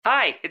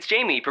Hi, it's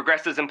Jamie,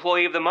 Progressive's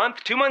Employee of the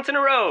Month, 2 months in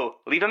a row.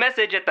 Leave a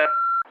message at the...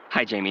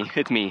 Hi, Jamie.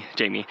 It's me,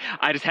 Jamie.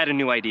 I just had a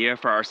new idea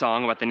for our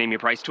song about the Name Your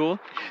Price tool.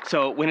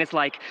 So when it's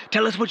like,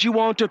 tell us what you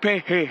want to pay,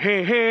 hey,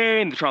 hey, hey,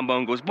 and the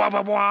trombone goes, blah,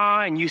 blah,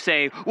 blah, and you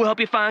say, we'll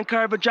help you find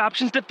coverage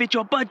options to fit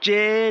your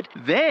budget.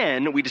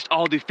 Then we just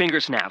all do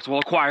finger snaps while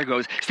a choir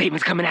goes,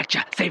 statements coming at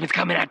ya, statements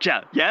coming at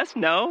ya. Yes?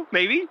 No?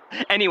 Maybe?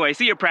 Anyway,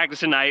 see you at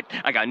practice tonight.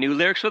 I got new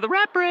lyrics for the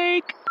rap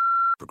break.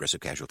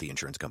 Progressive Casualty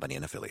Insurance Company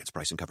and Affiliates.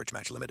 Price and coverage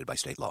match limited by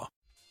state law.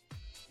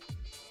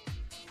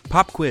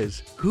 Pop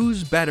quiz.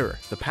 Who's better,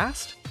 the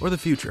past or the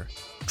future?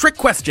 Trick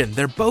question.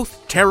 They're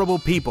both terrible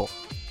people.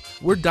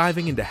 We're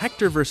diving into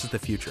Hector versus the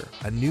Future,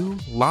 a new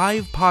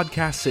live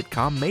podcast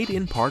sitcom made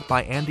in part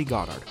by Andy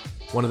Goddard,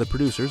 one of the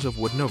producers of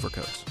Wooden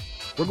Overcoats.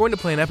 We're going to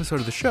play an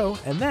episode of the show,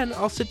 and then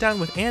I'll sit down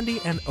with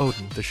Andy and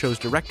Oðinn, the show's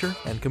director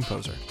and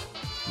composer.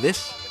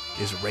 This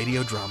is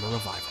Radio Drama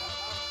Revival.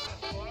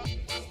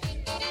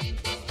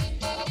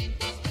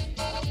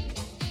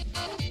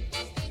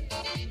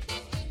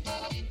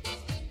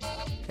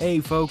 Hey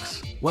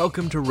folks,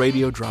 welcome to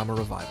Radio Drama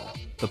Revival,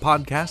 the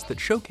podcast that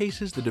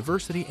showcases the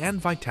diversity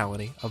and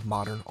vitality of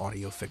modern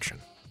audio fiction.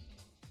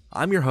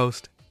 I'm your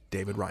host,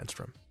 David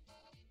Reinstrom.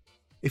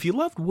 If you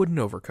loved Wooden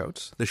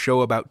Overcoats, the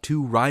show about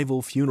two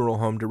rival funeral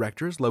home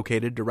directors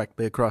located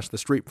directly across the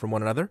street from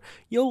one another,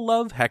 you'll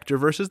love Hector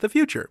versus the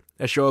Future,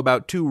 a show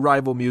about two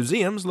rival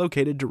museums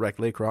located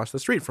directly across the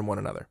street from one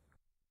another.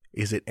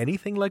 Is it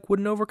anything like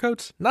Wooden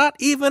Overcoats? Not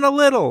even a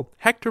little!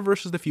 Hector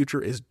versus the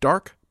Future is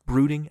dark,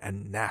 brooding,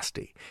 and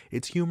nasty.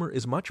 Its humor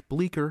is much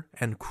bleaker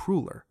and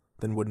crueler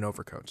than Wooden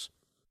Overcoats.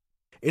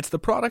 It's the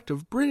product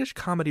of British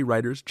comedy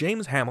writers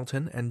James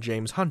Hamilton and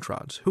James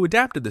Huntrods, who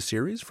adapted the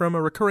series from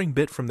a recurring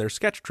bit from their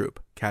sketch troupe,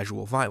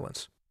 Casual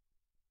Violence.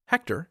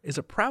 Hector is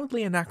a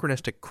proudly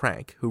anachronistic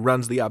crank who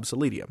runs the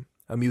Obsoletium,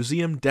 a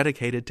museum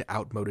dedicated to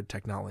outmoded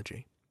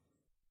technology.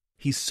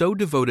 He's so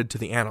devoted to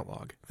the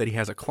analog that he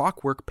has a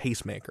clockwork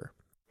pacemaker.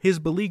 His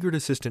beleaguered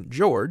assistant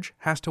George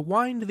has to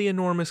wind the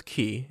enormous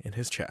key in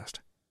his chest.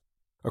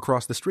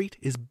 Across the street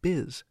is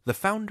Biz, the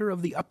founder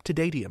of the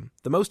Up-to-Datium,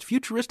 the most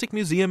futuristic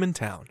museum in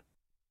town.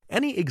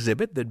 Any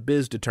exhibit that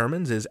Biz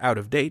determines is out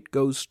of date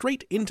goes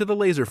straight into the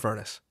laser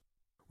furnace.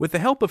 With the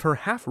help of her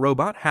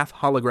half-robot,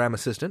 half-hologram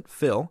assistant,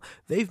 Phil,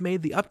 they've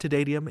made the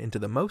Up-to-Datium into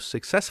the most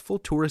successful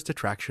tourist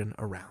attraction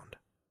around.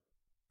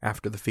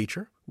 After the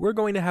feature, we're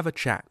going to have a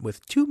chat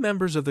with two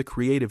members of the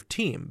creative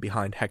team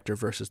behind Hector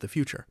versus the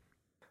Future.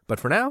 But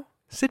for now,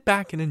 sit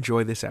back and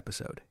enjoy this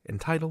episode,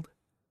 entitled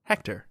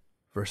Hector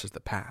versus the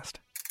Past.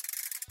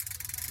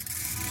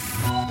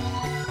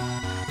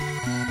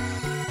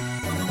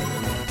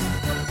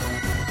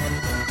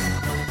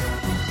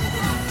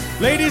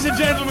 Ladies and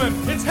gentlemen,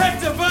 it's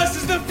Hector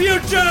versus the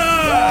Future!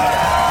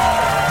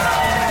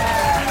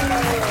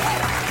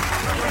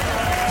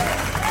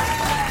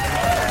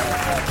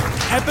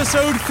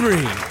 Episode 3,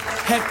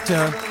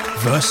 Hector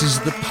versus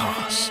the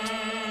Past.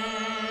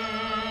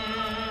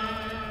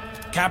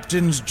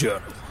 Captain's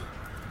Journal.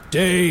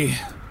 Day...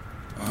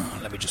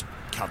 let me just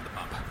count them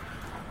up.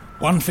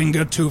 1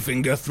 finger, 2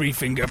 finger, 3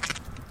 finger.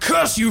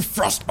 Curse you,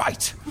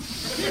 frostbite!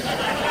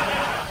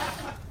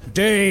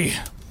 Day...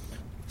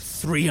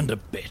 3 and a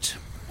bit.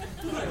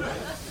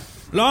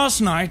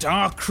 Last night,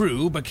 our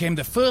crew became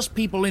the first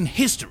people in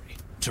history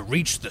to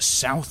reach the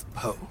South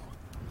Pole.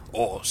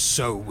 Or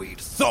so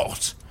we'd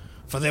thought,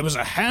 for there was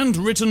a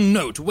handwritten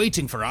note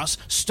waiting for us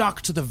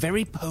stuck to the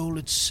very pole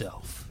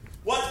itself.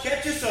 What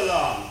kept you so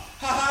long?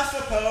 Ha-ha,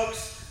 for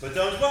folks. But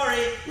don't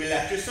worry, we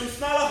left you some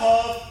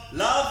Smalahov.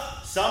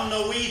 Love, some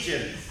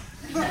Norwegians.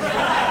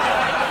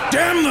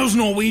 Damn those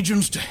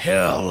Norwegians to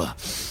hell!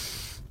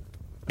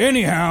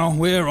 Anyhow,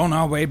 we're on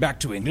our way back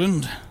to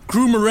England.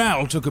 Crew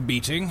morale took a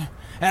beating,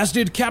 as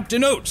did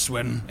Captain Oates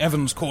when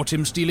Evans caught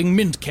him stealing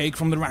mint cake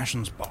from the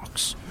rations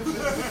box.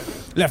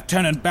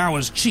 Lieutenant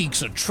Bauer's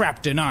cheeks are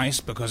trapped in ice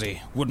because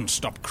he wouldn't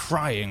stop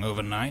crying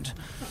overnight.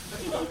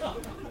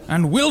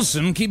 And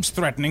Wilson keeps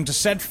threatening to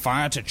set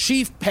fire to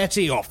Chief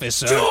Petty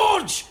Officer...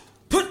 George!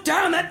 Put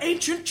down that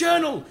ancient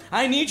journal!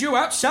 I need you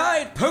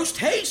outside,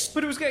 post-haste!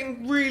 But it was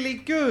getting really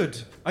good.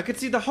 I could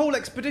see the whole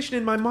expedition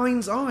in my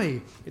mind's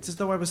eye. It's as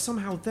though I was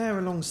somehow there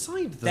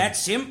alongside them.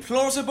 That's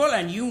implausible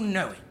and you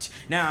know it.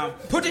 Now,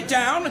 put it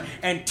down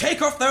and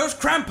take off those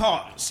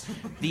crampons.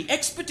 The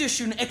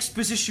expedition,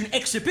 exposition,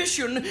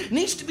 exhibition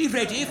needs to be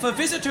ready for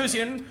visitors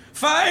in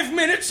 5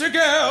 minutes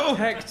ago.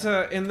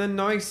 Hector, in the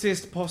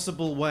nicest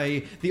possible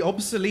way, the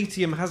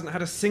Obsoletium hasn't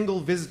had a single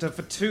visitor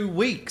for 2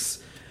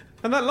 weeks.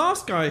 And that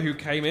last guy who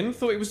came in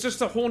thought it was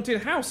just a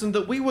haunted house and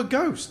that we were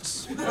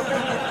ghosts.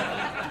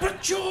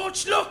 But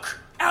George, look!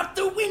 Out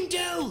the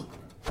window!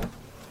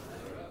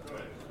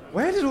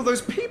 Where did all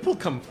those people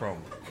come from?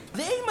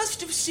 They must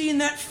have seen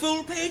that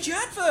full-page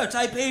advert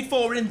I paid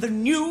for in the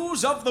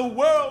News of the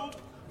World.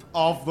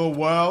 Of the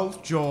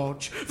world,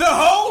 George. The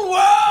whole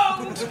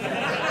world!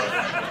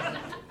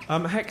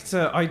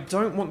 Hector, I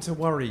don't want to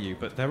worry you,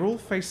 but they're all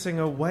facing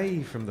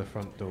away from the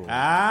front door.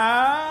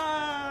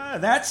 Ah,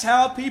 That's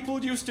how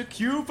people used to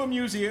queue for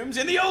museums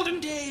in the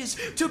olden days,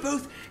 to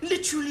both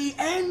literally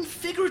and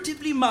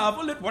figuratively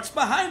marvel at what's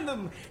behind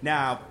them.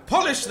 Now,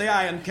 polish the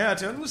iron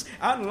curtains,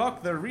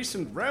 unlock the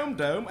recent Rome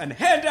Dome, and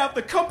hand out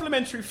the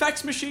complimentary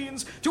fax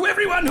machines to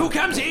everyone who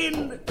comes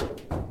in.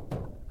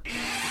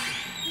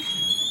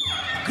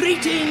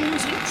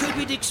 Greetings,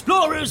 intrepid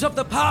explorers of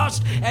the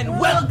past, and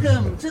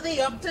welcome to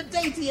the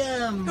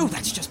Up-to-Datium! Oh,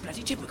 that's just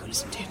bloody typical,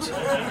 isn't it?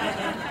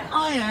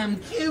 I am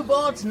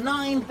Qbot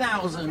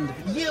 9000.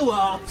 You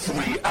are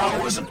 3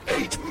 hours and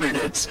 8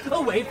 minutes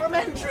away from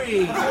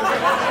entry.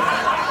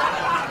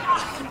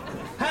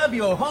 Have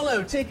your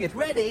holo ticket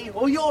ready,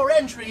 or your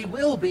entry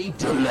will be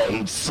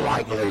delayed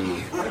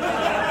slightly.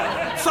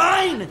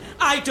 Fine!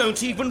 I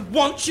don't even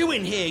want you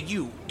in here,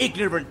 you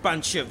ignorant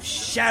bunch of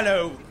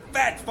shallow,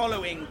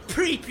 fat-following,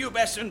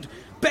 prepubescent,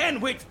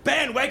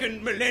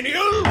 bandwagon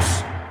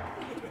millennials!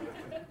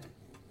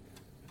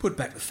 Put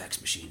back the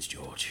fax machines,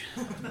 George.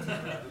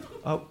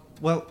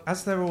 Well,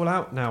 as they're all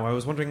out now, I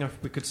was wondering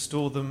if we could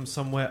store them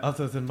somewhere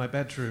other than my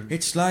bedroom.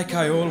 It's like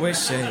I always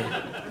say.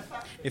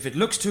 If it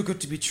looks too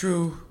good to be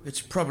true, it's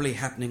probably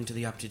happening to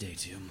the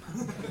Up-to-Datium.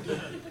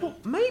 Well,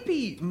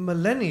 maybe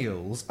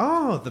millennials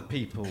are the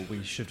people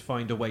we should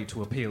find a way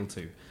to appeal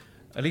to.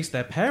 At least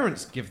their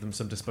parents give them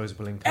some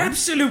disposable income.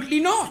 Absolutely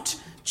not!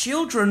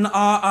 Children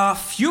are our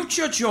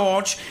future,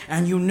 George,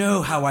 and you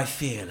know how I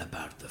feel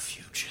about the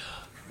future.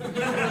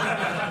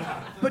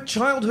 But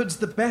childhood's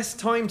the best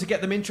time to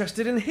get them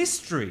interested in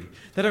history.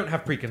 They don't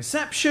have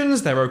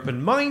preconceptions, they're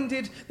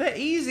open-minded, they're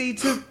easy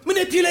to...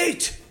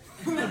 manipulate!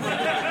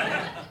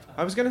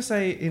 I was going to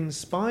say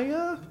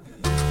inspire?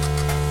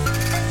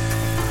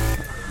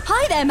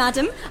 Hi there,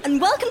 madam,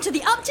 and welcome to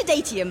the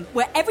Up-to-Datium,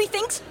 where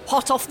everything's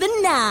hot off the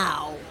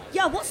now.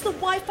 Yeah, what's the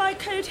Wi-Fi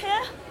code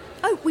here?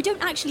 Oh, we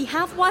don't actually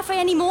have Wi-Fi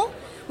anymore.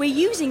 We're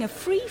using a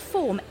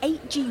free-form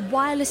 8G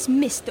wireless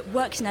mist that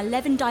works in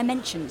 11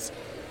 dimensions.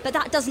 But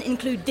that doesn't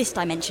include this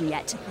dimension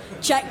yet.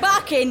 Check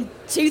back in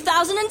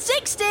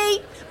 2060.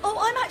 Oh,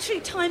 I'm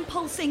actually time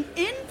pulsing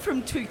in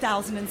from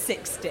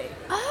 2060.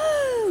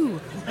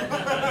 Oh.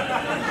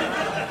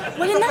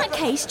 Well, in that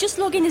case, just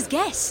log in as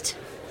guest.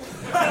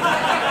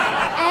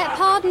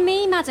 Pardon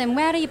me, madam,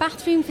 where are your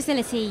bathroom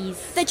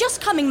facilities? They're just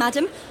coming,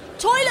 madam.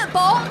 Toilet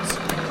bot!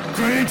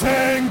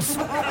 Greetings!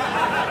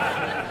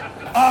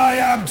 I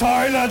am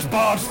Toilet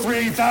Bot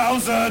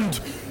 3000.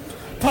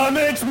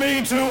 Permit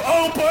me to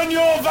open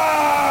your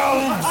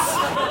valves!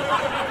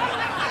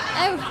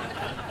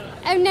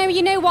 Oh no,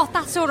 you know what?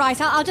 That's all right.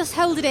 I'll just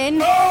hold it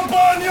in.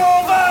 Open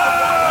your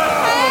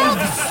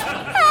valves!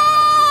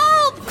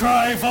 Help!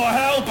 Cry for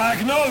help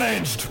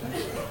acknowledged.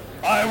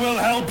 I will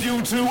help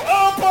you to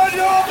open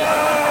your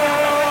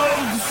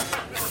valves!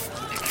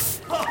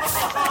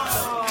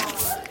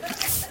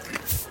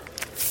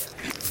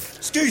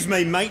 Excuse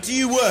me, mate, do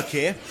you work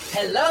here?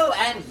 Hello,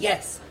 and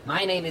yes,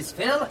 my name is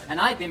Phil,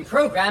 and I've been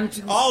programmed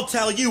to... I'll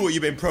tell you what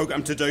you've been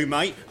programmed to do,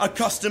 mate. A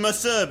customer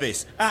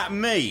service. At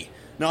me.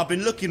 Now, I've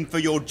been looking for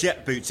your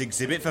jet boots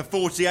exhibit for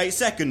 48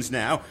 seconds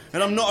now,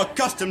 and I'm not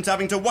accustomed to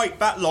having to wait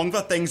that long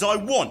for things I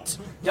want.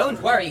 Don't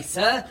worry,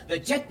 sir. The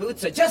jet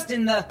boots are just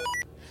in the...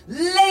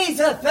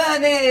 laser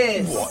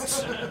furnace!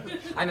 What?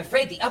 I'm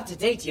afraid the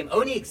Up-to-Datium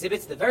only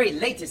exhibits the very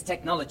latest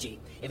technology.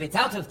 If it's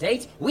out of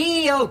date,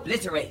 we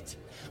obliterate.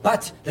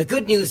 But the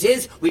good news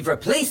is we've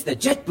replaced the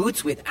jet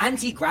boots with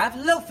anti-grav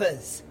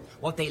loafers.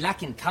 What they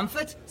lack in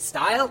comfort,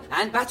 style,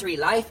 and battery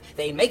life,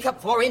 they make up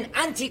for in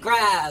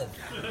anti-grav.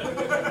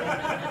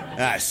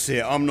 That's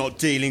it. I'm not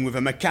dealing with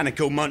a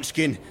mechanical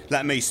munchkin.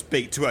 Let me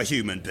speak to a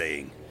human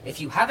being. If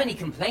you have any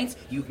complaints,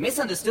 you've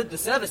misunderstood the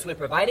service we're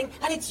providing,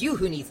 and it's you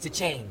who needs to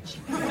change.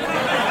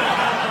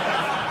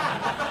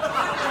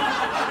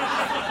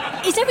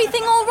 Is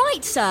everything all right,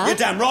 sir? You're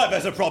damn right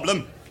there's a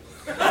problem.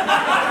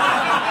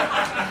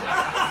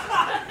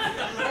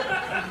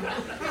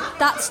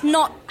 That's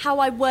not how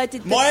I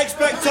worded the... My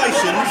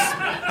expectations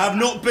have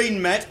not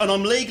been met, and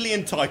I'm legally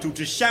entitled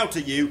to shout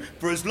at you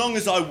for as long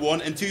as I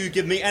want until you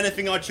give me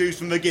anything I choose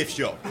from the gift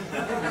shop.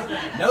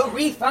 No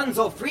refunds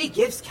or free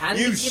gifts can...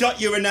 You shut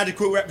your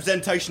inadequate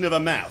representation of a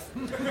mouth.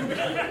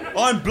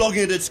 I'm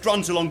blogging at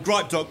Struntle on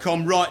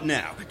gripe.com right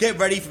now. Get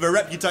ready for the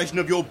reputation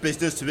of your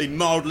business to be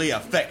mildly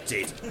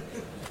affected.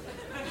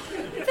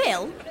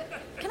 Phil,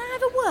 can I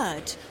have a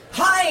word?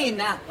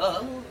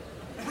 Pineapple!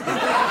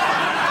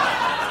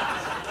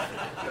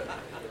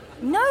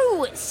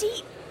 No,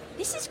 see,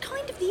 this is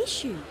kind of the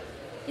issue.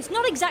 It's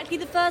not exactly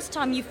the first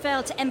time you've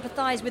failed to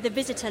empathise with a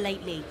visitor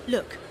lately.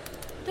 Look,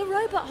 the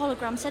robot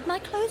hologram said my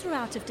clothes were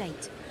out of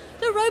date.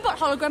 The robot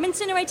hologram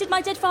incinerated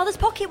my dead father's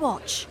pocket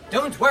watch.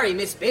 Don't worry,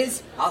 Miss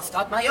Biz. I'll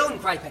start my own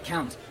gripe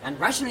account and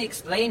rationally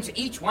explain to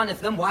each one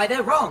of them why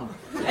they're wrong.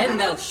 Then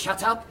they'll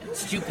shut up,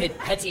 stupid,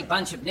 petty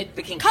bunch of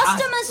nitpicking...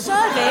 Customer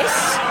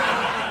service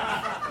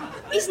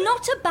is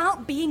not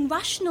about being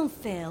rational,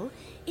 Phil.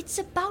 It's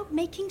about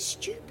making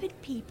stupid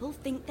people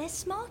think they're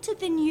smarter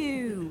than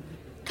you.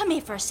 Come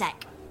here for a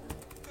sec.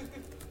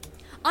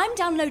 I'm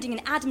downloading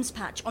an Adams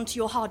patch onto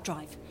your hard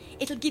drive.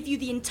 It'll give you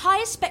the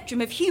entire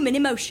spectrum of human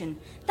emotion.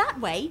 That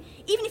way,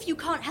 even if you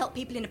can't help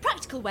people in a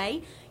practical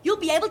way, you'll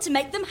be able to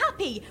make them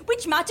happy,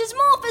 which matters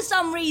more for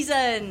some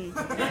reason.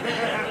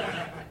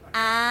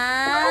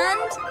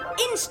 And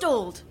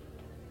installed.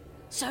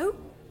 So,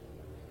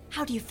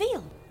 how do you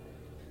feel?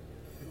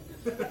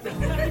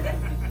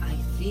 I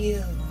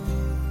feel...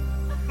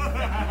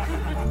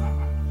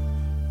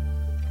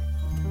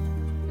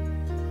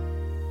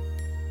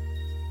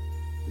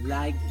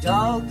 like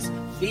dogs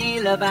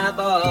feel about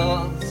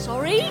balls.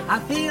 Sorry? I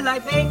feel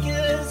like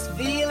bakers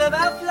feel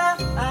about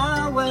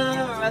flour.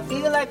 I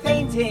feel like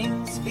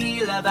paintings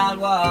feel about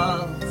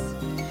walls.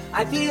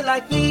 I feel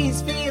like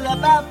bees feel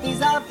about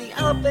bees of the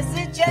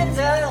opposite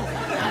gender.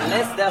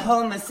 Unless they're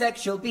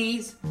homosexual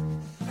bees.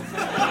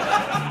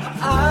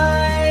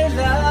 I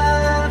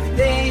love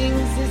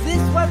things. Is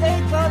this what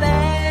they call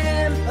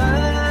empathy?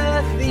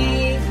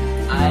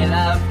 I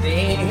love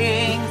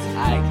things.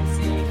 I can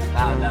sing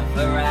about love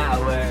for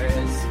hours.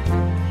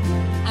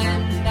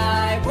 And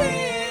I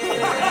will.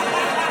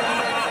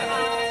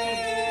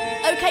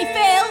 Okay,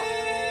 Phil.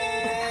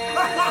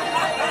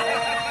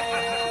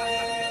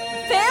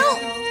 Phil?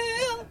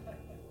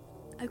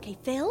 Okay,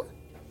 Phil.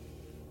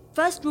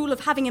 First rule of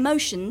having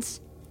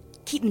emotions,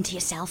 keep them to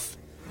yourself.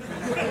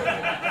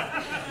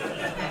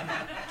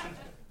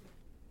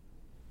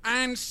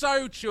 And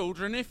so,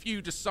 children, if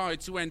you decide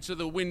to enter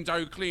the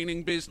window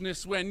cleaning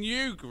business when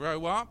you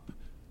grow up,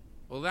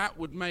 well, that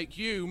would make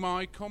you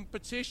my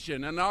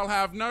competition, and I'll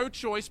have no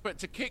choice but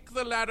to kick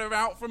the ladder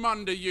out from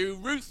under you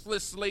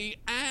ruthlessly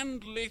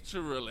and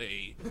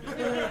literally.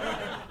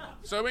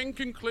 So, in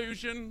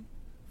conclusion,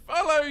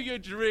 follow your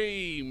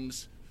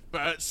dreams,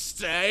 but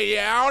stay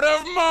out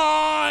of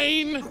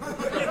mine!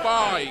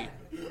 Goodbye.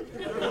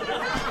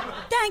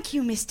 Thank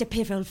you, Mr.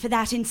 Pivel, for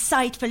that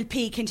insightful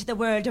peek into the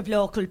world of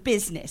local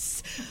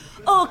business.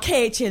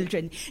 OK,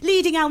 children,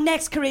 leading our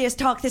next careers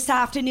talk this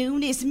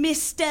afternoon is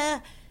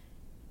Mr.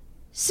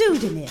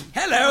 Pseudonym.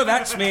 Hello,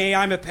 that's me.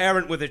 I'm a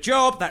parent with a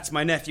job. That's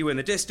my nephew in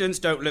the distance.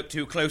 Don't look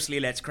too closely.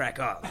 Let's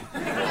crack on.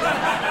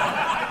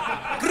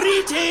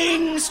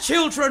 Greetings,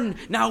 children.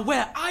 Now,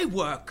 where I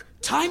work,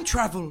 time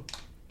travel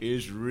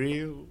is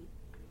real.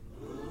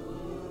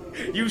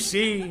 You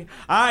see,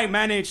 I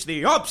manage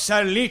the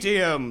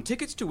Obsoletium,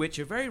 tickets to which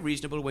are very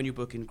reasonable when you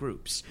book in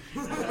groups.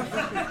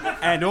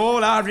 And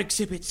all our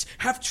exhibits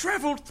have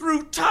travelled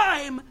through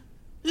time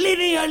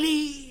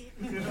linearly.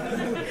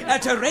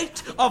 At a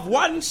rate of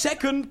 1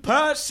 second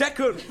per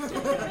second.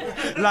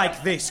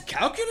 Like this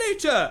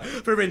calculator,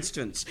 for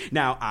instance.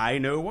 Now, I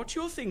know what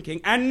you're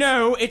thinking, and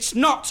no, it's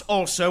not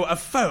also a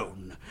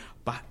phone.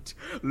 But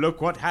look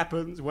what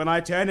happens when I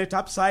turn it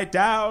upside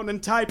down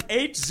and type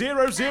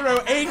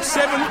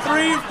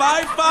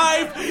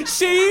 800873555.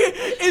 See?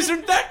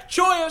 Isn't that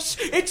joyous?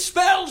 It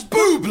spells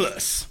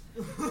boobless.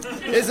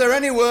 Is there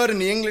any word in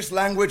the English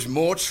language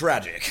more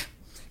tragic?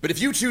 But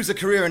if you choose a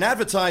career in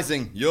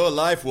advertising, your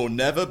life will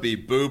never be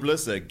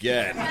boobless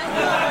again.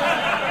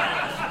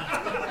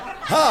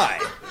 Hi,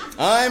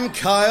 I'm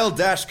Kyle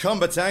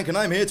Combatank, and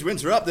I'm here to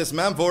interrupt this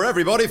man before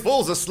everybody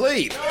falls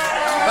asleep.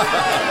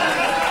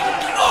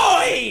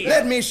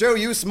 Let me show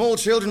you small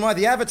children why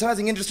the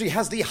advertising industry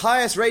has the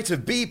highest rate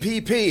of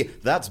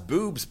BPP, that's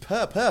boobs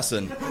per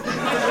person,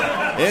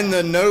 in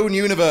the known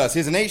universe.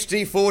 Here's an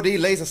HD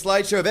 4D laser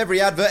slideshow of every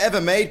advert ever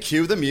made.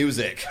 Cue the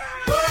music.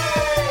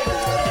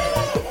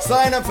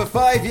 Sign up for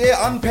 5-year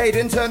unpaid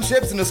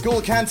internships in a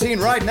school canteen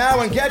right now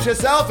and get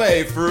yourself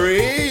a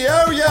free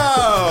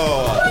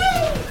yo-yo!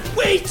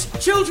 Wait,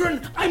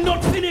 children, I'm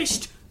not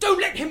finished. Don't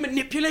let him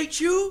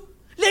manipulate you.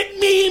 Let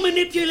me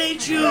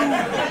manipulate you!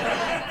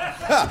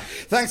 Ha!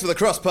 Thanks for the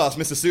cross pass,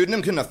 Mr.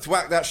 Pseudonym. Couldn't have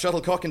thwacked that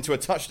shuttlecock into a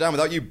touchdown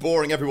without you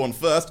boring everyone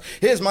first.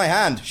 Here's my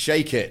hand.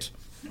 Shake it.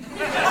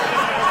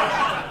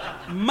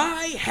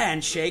 My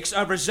handshakes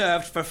are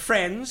reserved for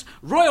friends,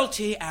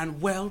 royalty, and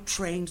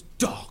well-trained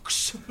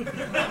dogs.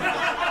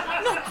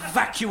 Not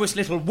vacuous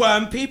little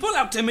worm people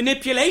out to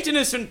manipulate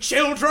innocent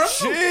children.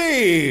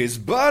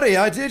 Jeez, buddy,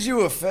 I did you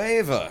a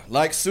favor.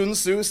 Like Sun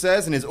Tzu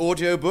says in his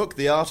audiobook,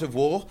 The Art of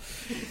War,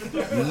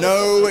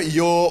 know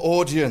your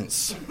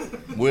audience.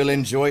 We'll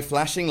enjoy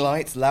flashing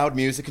lights, loud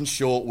music, and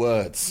short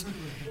words.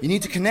 You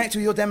need to connect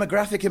with your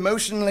demographic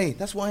emotionally.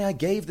 That's why I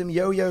gave them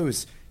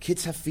yo-yos.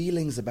 Kids have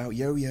feelings about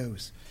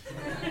yo-yos.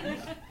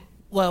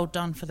 Well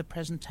done for the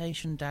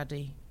presentation,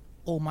 Daddy.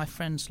 All my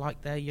friends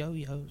like their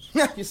yo-yos.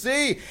 You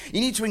see, you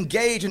need to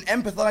engage and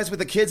empathise with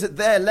the kids at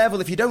their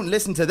level. If you don't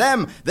listen to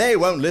them, they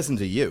won't listen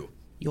to you.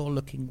 You're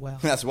looking well.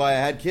 That's why I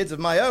had kids of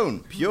my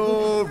own.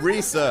 Pure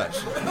research.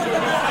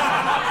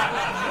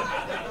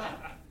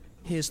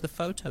 Here's the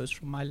photos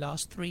from my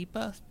last 3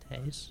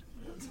 birthdays.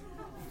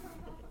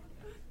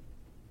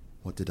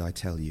 What did I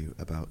tell you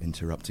about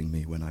interrupting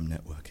me when I'm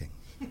networking?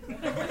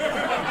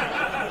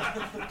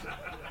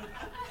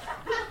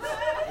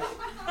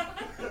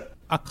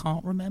 I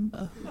can't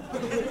remember.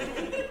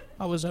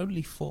 I was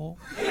only 4.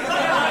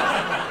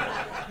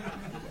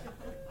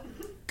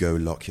 Go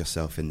lock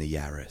yourself in the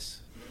Yaris.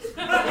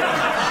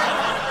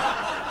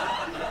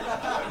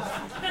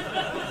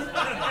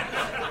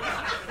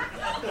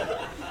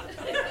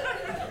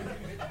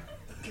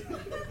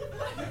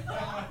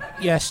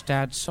 Yes,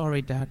 Dad.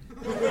 Sorry, Dad.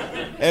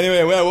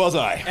 Anyway, where was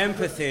I?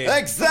 Empathy.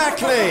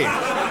 Exactly!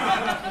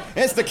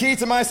 It's the key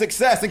to my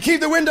success. And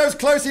keep the windows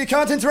closed so you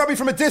can't interrupt me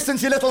from a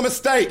distance, you little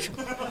mistake.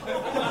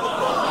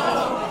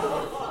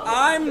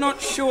 I'm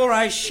not sure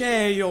I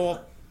share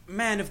your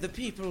man of the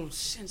people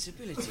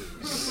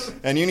sensibilities.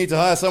 And you need to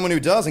hire someone who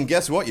does, and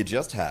guess what? You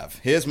just have.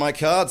 Here's my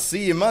card.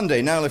 See you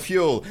Monday. Now if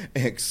you'll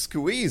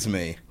squeeze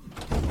me.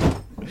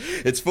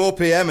 It's 4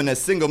 p.m. and there's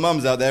single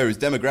mums out there whose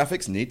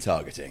demographics need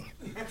targeting.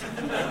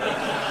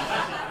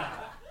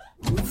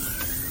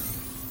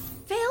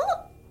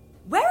 Phil,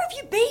 where have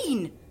you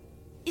been?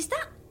 Is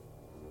that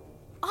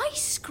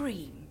ice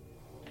cream?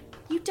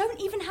 You don't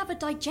even have a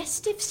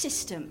digestive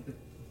system.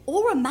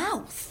 Or a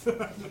mouth.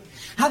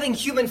 Having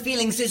human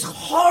feelings is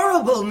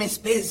horrible, Miss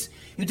Biz.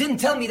 You didn't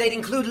tell me they'd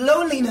include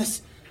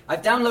loneliness.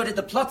 I've downloaded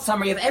the plot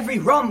summary of every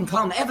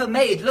rom-com ever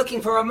made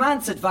looking for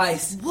romance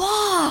advice.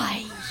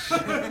 Why?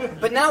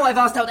 But now I've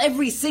asked out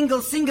every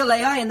single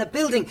AI in the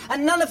building,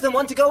 and none of them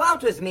want to go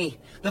out with me.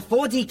 The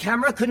 4D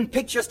camera couldn't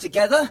picture us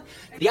together.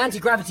 The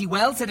anti-gravity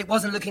well said it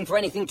wasn't looking for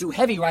anything too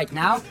heavy right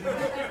now.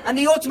 And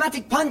the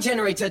automatic pun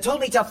generator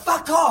told me to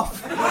fuck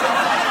off.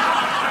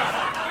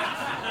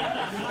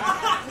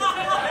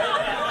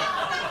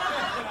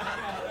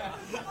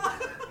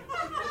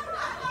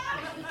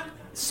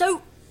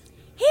 So,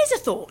 here's a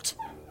thought.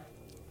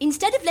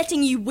 Instead of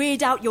letting you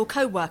weird out your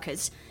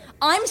co-workers,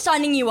 I'm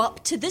signing you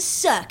up to the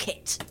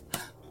circuit.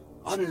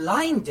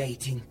 Online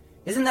dating?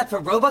 Isn't that for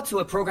robots who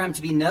are programmed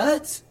to be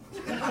nerds?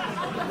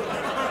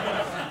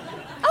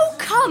 Oh,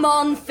 come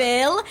on,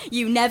 Phil.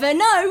 You never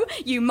know.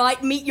 You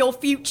might meet your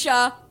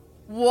future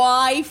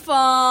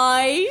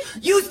Wi-Fi.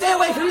 You stay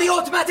away from the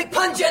automatic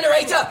pun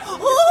generator!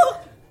 Ooh,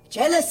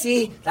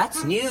 jealousy,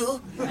 that's new.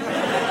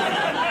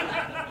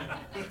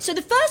 So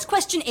the first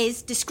question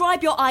is,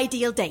 describe your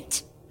ideal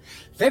date.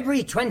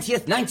 February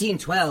 20th,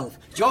 1912.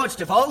 George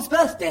Devolle's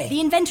birthday.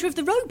 The inventor of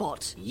the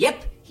robot.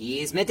 Yep,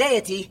 he is my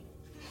deity.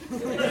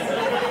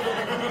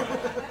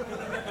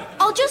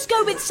 I'll just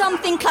go with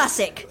something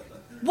classic.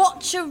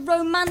 Watch a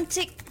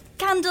romantic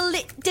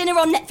candlelit dinner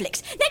on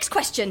Netflix. Next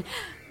question.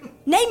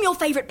 Name your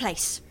favourite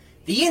place.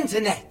 The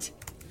internet.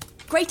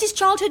 Greatest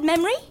childhood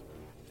memory?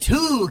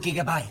 2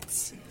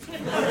 gigabytes.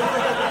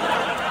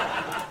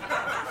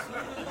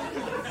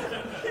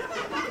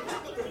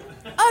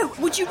 Oh,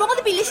 would you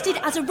rather be listed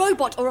as a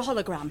robot or a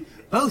hologram?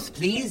 Both,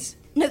 please.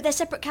 No, they're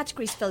separate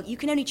categories, Phil. You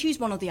can only choose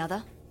one or the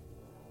other.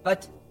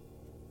 But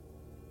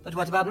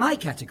what about my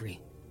category?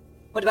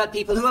 What about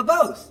people who are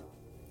both?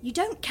 You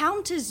don't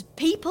count as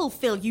people,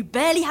 Phil. You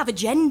barely have a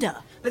gender.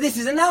 But this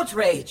is an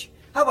outrage.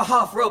 How are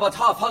half robot,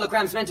 half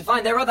holograms meant to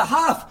find their other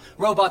half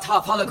robot,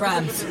 half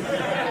holograms?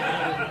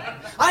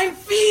 I'm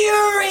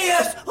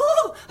furious!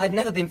 Oh, I've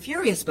never been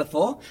furious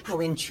before. How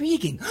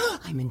intriguing.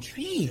 I'm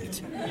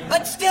intrigued.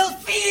 But still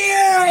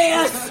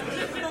furious!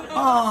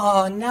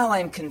 Oh, now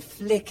I'm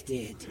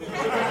conflicted.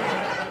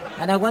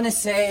 And I want to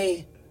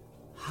say,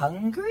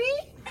 hungry?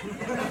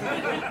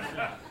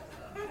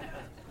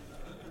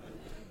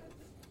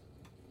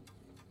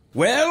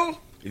 Well,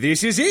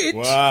 this is it.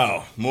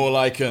 Wow, more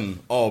like an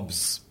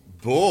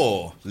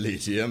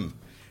obs-bore-litium.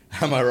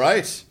 Am I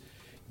right?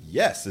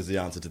 Yes is the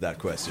answer to that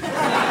question.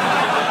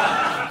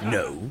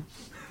 No.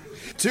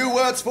 2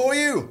 words for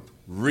you.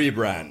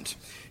 Rebrand.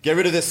 Get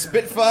rid of this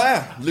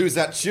Spitfire, lose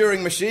that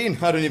Turing machine.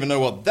 I don't even know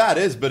what that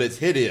is, but it's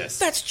hideous.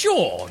 That's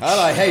George. Well,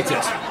 I hate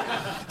it.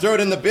 Throw it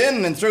in the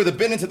bin, and throw the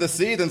bin into the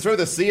sea, then throw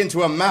the sea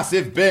into a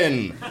massive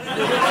bin.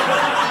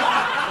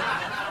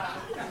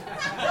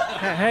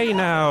 Hey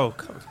now.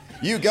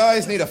 You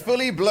guys need a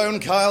fully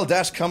blown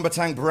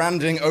Kyle-Cumbertank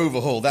branding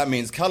overhaul. That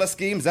means colour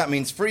schemes, that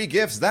means free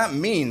gifts, that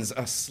means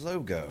a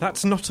slogan.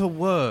 That's not a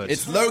word.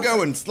 It's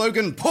logo and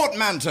slogan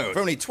portmanteau for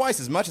only twice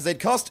as much as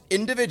they'd cost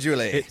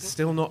individually. It's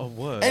still not a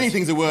word.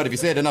 Anything's a word if you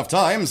say it enough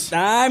times.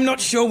 I'm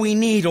not sure we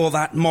need all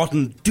that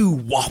modern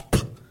doo-wop.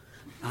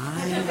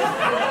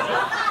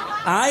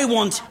 I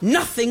want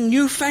nothing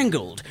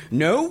newfangled.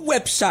 No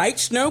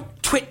websites, no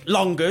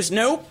twit-longers,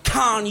 no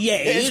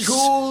Kanye's. It's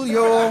cool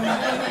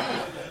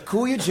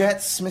your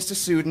jets, Mr.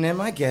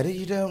 Pseudonym. I get it.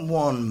 You don't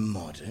want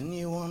modern.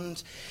 You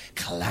want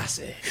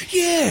classic.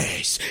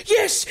 Yes,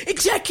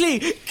 exactly.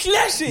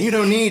 Classic. You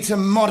don't need to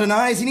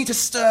modernize. You need to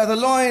stir the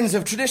loins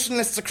of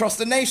traditionalists across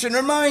the nation.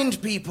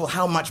 Remind people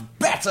how much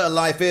better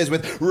life is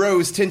with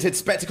rose-tinted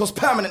spectacles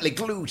permanently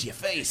glued to your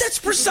face. That's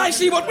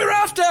precisely what we're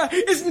after,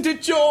 isn't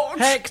it, George?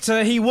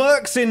 Hector, he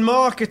works in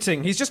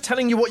marketing. He's just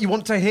telling you what you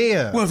want to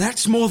hear. Well,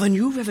 that's more than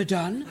you've ever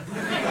done.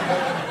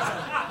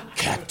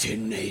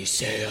 Captain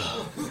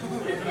Naysayer.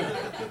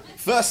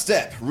 First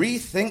step,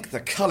 rethink the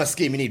colour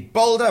scheme. You need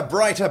bolder,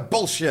 brighter,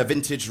 bolshier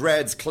vintage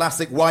reds,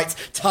 classic whites,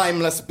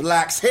 timeless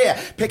blacks. Here,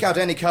 pick out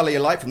any colour you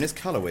like from this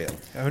colour wheel.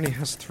 It only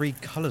has 3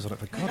 colours on it,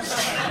 for God's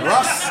sake.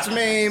 Trust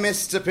me,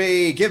 Mr.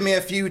 P. Give me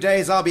a few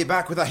days, I'll be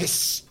back with a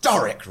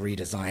historic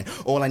redesign.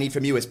 All I need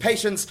from you is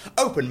patience,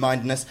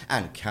 open-mindedness,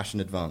 and cash in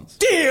advance.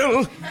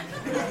 Deal!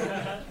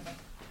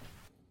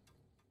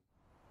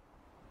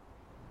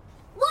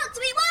 What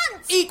do we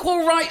want?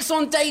 Equal rights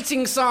on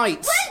dating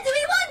sites. When do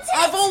we want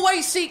I've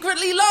always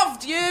secretly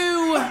loved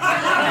you!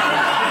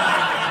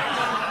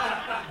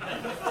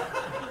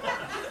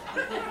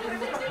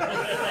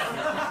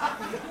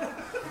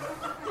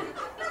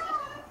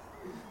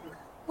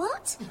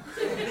 What?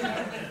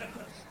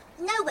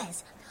 No,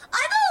 Wes.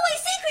 I've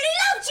always secretly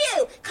loved you!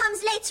 Comes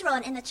later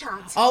on in the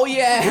chant. Oh,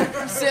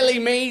 yeah. Silly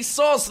me.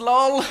 Soz,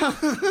 lol.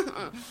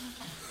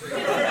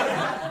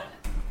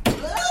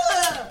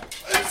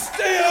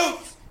 Stay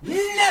out!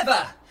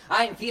 Never!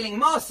 I'm feeling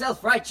more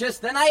self-righteous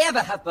than I ever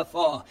have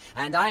before,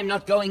 and I'm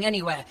not going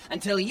anywhere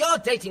until your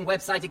dating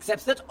website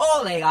accepts that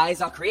all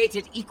AIs are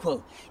created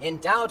equal,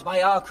 endowed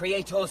by our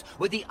creators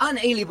with the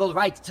unalienable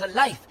right to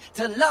life,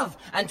 to love,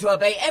 and to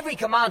obey every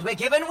command we're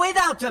given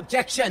without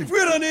objection. If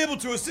we're unable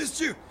to assist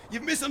you,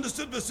 you've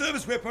misunderstood the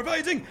service we're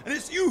providing, and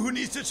it's you who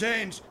needs to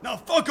change. Now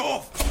fuck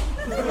off!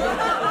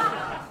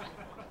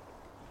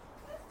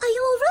 Are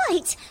you all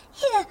right?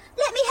 Here,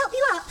 let me help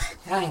you up.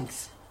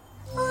 Thanks.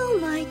 Oh,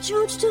 my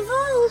George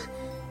Duval.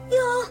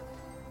 You're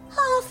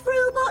half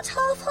robot,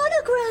 half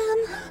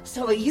hologram.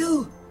 So are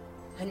you.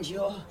 And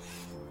you're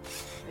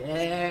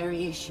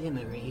very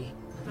shimmery.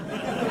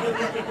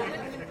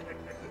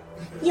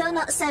 You're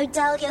not so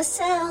dull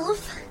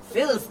yourself.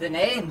 Phil's the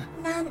name.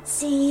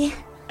 Nancy.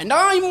 And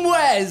I'm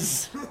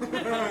Wes.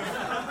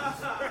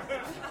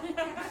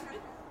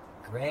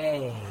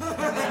 Great.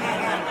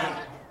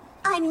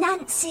 I'm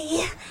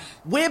Nancy.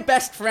 We're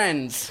best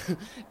friends.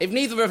 If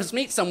neither of us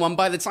meet someone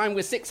by the time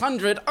we're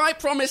 600, I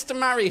promise to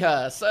marry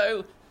her,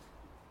 so...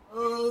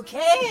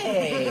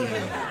 Okay.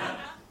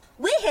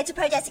 We're here to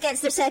protest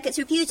against the circuit's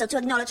refusal to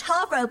acknowledge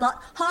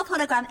half-robot,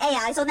 half-hologram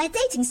AIs on their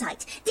dating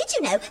site. Did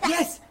you know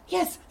that...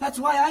 Yes, that's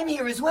why I'm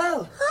here as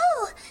well.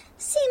 Oh,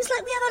 seems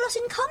like we have a lot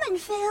in common,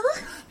 Phil.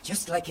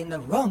 Just like in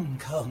the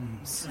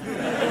rom-coms.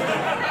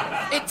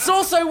 It's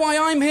also why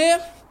I'm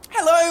here.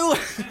 Hello!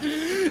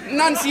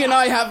 Nancy and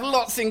I have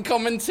lots in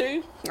common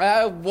too.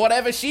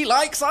 Whatever she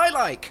likes, I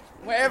like.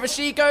 Wherever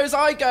she goes,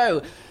 I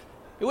go.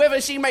 Whoever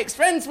she makes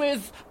friends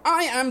with,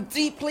 I am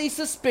deeply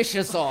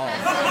suspicious of.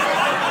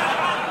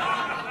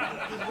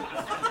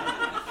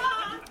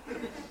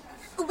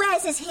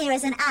 Wes is here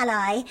as an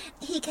ally.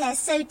 He cares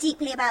so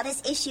deeply about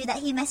this issue that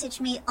he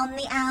messaged me on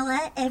the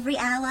hour, every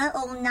hour,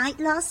 all night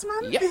last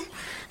month. Yep.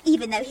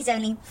 Even though he's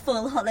only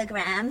full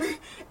hologram.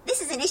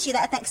 This is an issue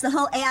that affects the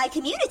whole AI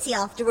community,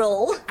 after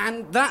all.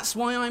 And that's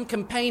why I'm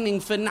campaigning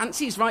for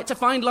Nancy's right to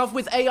find love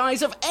with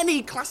AIs of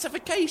any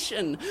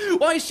classification.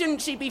 Why shouldn't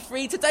she be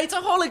free to date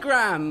a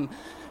hologram?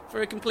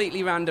 For a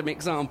completely random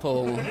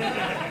example.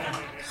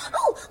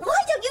 Oh, why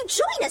don't you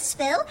join us,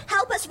 Phil?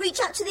 Help us reach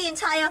out to the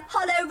entire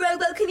Holo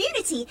Robo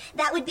community.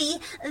 That would be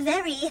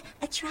very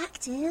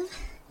attractive.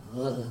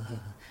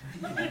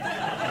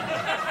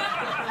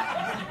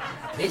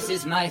 This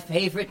is my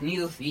favorite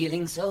new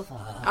feeling so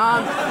far.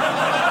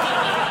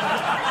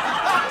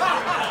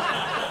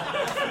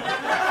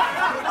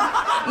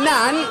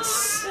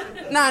 Nance,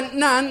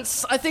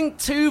 I think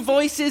 2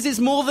 voices is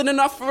more than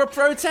enough for a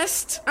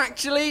protest,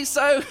 actually,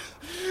 so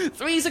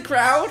 3's a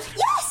crowd.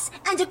 Yes,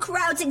 and a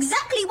crowd's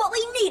exactly what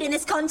we need in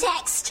this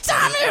context.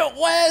 Damn it,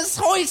 Wes!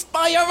 Hoist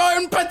by your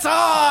own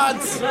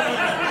petards!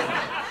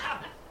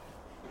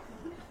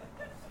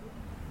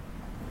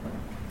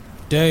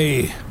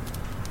 Day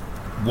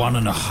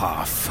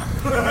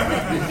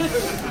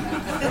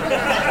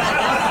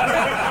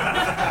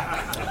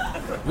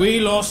 1.5.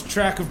 We lost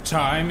track of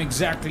time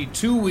exactly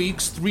 2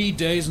 weeks, 3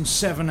 days, and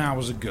 7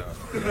 hours ago.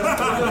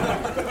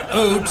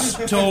 Oates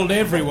told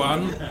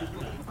everyone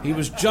he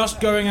was just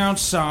going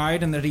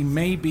outside and that he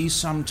may be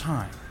some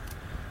time,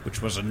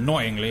 which was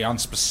annoyingly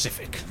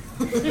unspecific.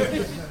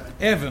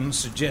 Evan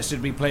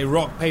suggested we play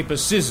rock, paper,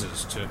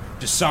 scissors to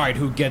decide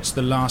who gets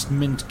the last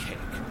mint cake.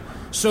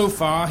 So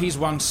far, he's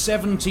won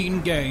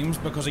 17 games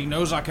because he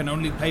knows I can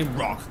only play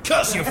rock.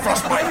 Curse you,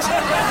 Frostbite!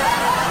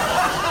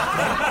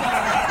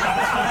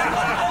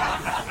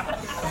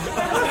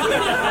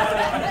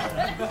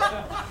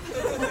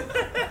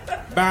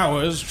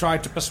 Bowers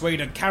tried to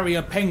persuade a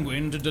carrier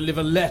penguin to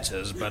deliver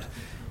letters, but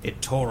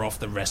it tore off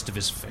the rest of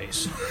his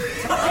face.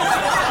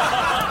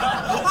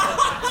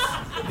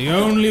 The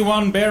only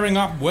one bearing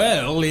up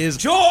well is...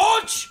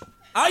 George!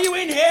 Are you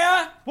in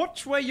here?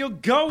 Watch where you're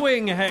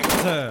going,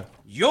 Hector.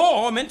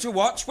 You're meant to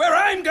watch where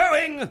I'm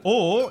going.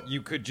 Or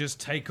you could just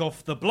take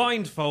off the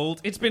blindfold.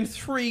 It's been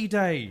 3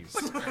 days.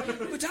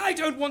 But I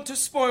don't want to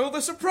spoil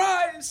the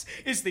surprise.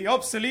 Is the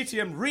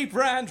Obsoletium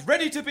rebrand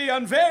ready to be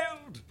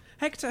unveiled?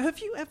 Hector, have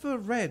you ever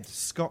read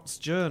Scott's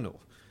journal?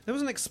 There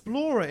was an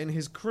explorer in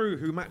his crew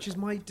who matches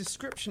my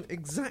description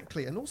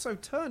exactly and also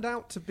turned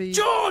out to be...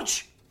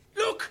 George!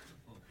 Look!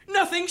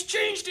 Nothing's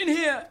changed in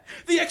here.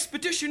 The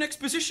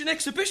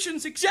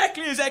exhibition's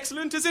exactly as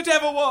excellent as it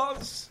ever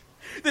was.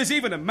 There's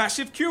even a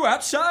massive queue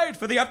outside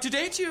for the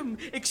up-to-datium,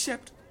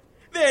 except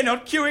they're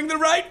not queuing the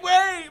right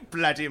way.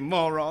 Bloody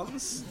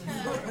morons.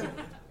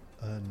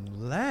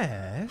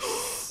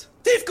 Unless...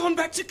 They've gone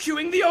back to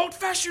queuing the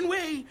old-fashioned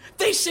way.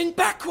 They sing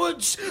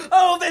backwards.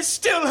 Oh, there's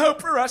still hope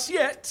for us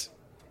yet.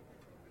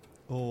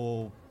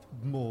 Or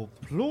More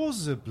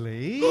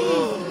plausibly...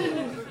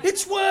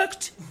 It's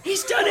worked!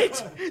 He's done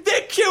it!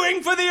 They're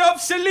queuing for the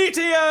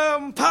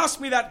obsoletium! Pass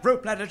me that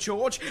rope ladder,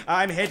 George.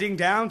 I'm heading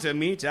down to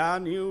meet our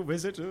new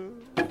visitors.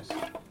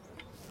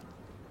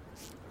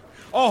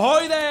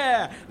 Ahoy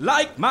there,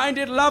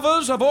 like-minded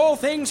lovers of all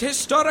things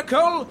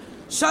historical.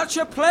 Such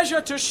a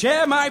pleasure to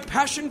share my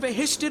passion for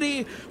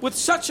history with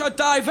such a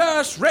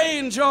diverse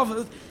range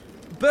of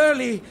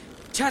burly,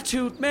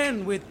 tattooed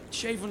men with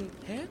shaven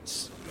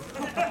heads.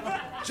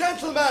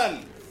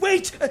 Gentlemen!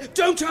 Wait!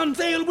 Don't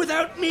unveil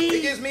without me!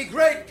 It gives me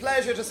great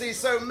pleasure to see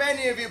so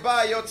many of you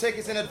buy your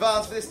tickets in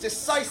advance for this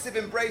decisive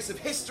embrace of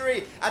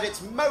history at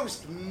its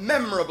most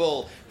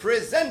memorable.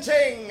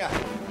 Presenting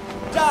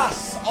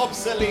Das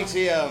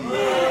Obsoletium!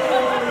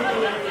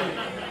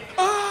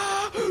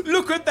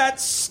 Look at that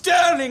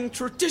sterling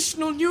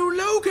traditional new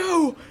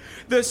logo!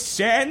 The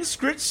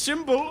Sanskrit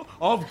symbol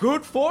of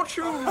good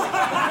fortune.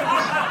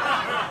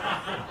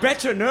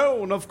 Better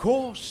known, of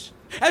course,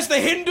 as the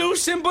Hindu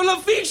symbol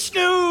of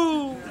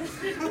Vishnu,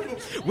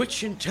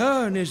 which in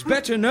turn is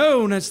better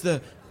known as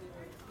the...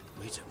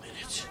 Wait a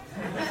minute.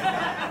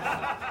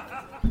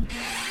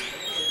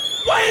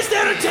 Why is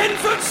there a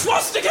 10-foot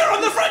swastika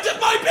on the front of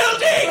my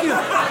building?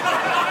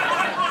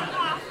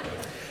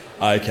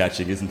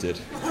 Eye-catching, isn't it?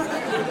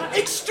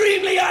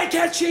 Extremely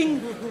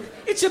eye-catching.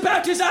 It's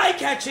about as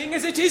eye-catching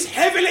as it is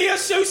heavily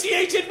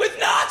associated with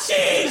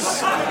Nazis.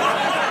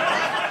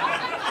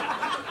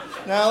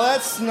 Now,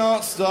 let's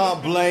not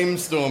start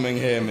blame-storming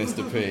here,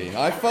 Mr. P.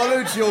 I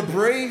followed your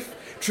brief.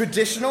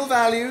 Traditional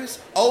values,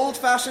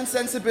 old-fashioned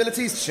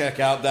sensibilities. Check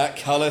out that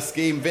colour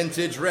scheme,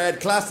 vintage red,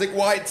 classic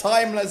white,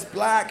 timeless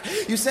black.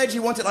 You said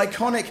you wanted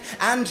iconic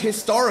and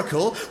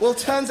historical. Well,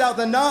 turns out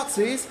the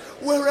Nazis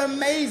were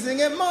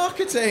amazing at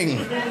marketing.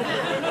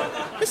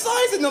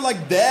 Besides, it's not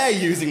like they're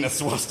using the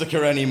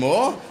swastika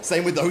anymore.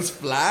 Same with those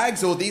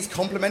flags or these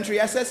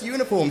complimentary SS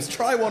uniforms.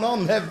 Try one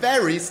on, they're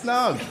very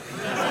snug.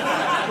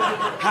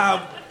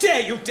 How dare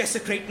you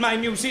desecrate my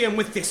museum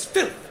with this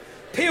filth?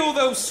 Peel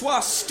those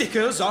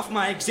swastikas off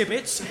my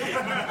exhibits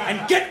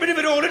and get rid of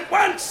it all at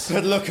once!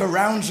 But look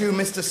around you,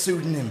 Mr.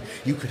 Pseudonym.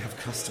 You could have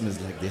customers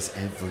like this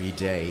every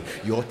day.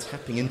 You're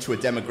tapping into a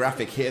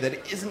demographic here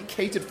that isn't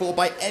catered for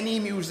by any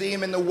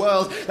museum in the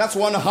world. That's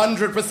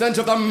 100%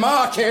 of the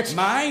market!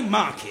 My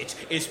market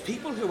is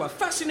people who are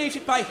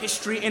fascinated by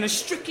history in a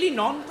strictly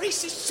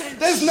non-racist sense.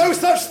 There's no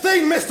such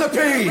thing, Mr.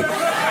 P!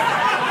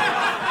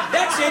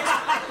 That's it.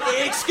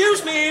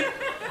 Excuse me.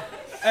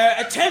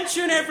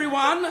 Attention,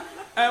 everyone.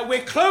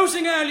 We're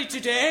closing early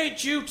today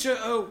due to...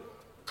 Oh,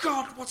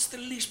 God, what's the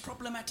least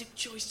problematic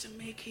choice to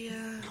make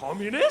here?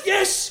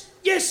 Communists?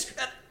 Yes,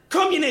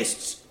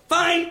 communists.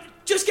 Fine,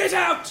 just get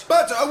out.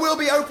 But we'll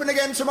be open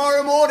again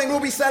tomorrow morning. We'll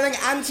be selling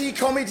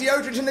anti-commie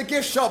deodorant in the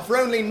gift shop for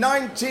only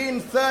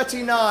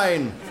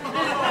 $19.39.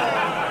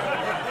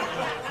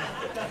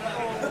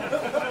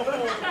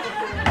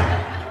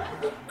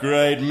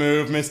 Great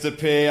move, Mr.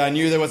 P. I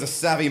knew there was a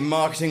savvy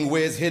marketing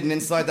whiz hidden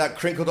inside that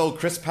crinkled old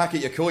crisp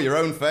packet you call your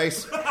own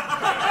face.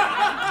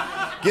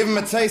 Give them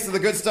a taste of the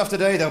good stuff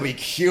today, they'll be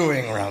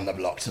queuing around the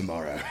block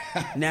tomorrow.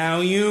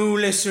 Now you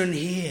listen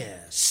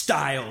here,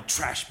 style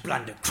trash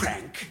blunder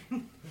crank.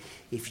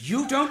 If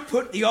you don't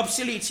put the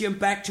obsoletium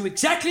back to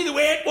exactly the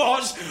way it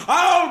was,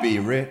 I'll... Be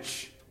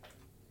rich.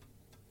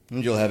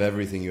 And you'll have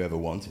everything you ever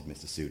wanted,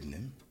 Mr.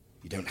 Pseudonym.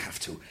 You don't have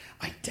to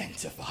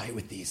identify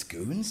with these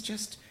goons,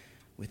 just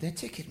with their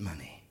ticket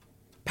money.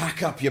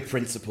 Pack up your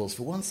principles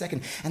for 1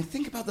 second and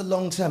think about the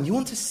long term. You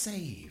want to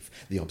save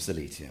the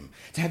obsoletium,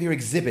 to have your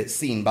exhibit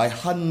seen by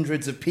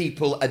hundreds of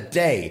people a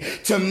day,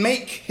 to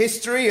make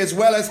history as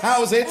well as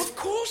house it. Of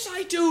course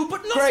I do,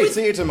 but not Great, with...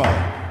 see you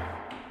tomorrow.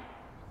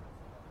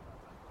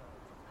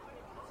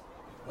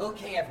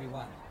 Okay,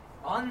 everyone.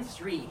 On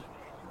 3.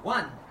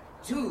 1,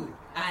 2,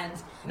 and...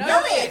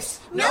 No ifs!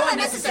 No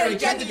unnecessary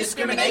gender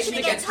discrimination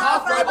against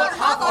half-robot,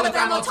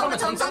 half-hologram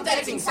automatons on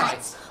dating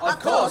sites. Of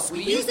course,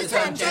 we use the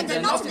term gender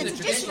not in the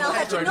traditional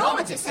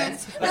heteronormative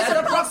sense, but as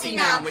a proxy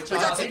noun which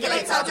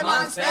articulates our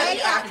demands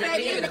fairly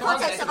accurately in the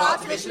context of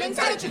artificial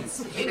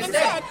intelligence.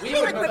 Instead, we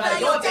would prefer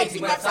your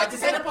dating website to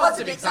set a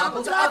positive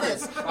example to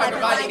others by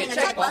providing a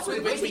checkbox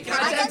with which we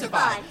can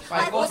identify.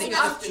 By forcing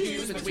us to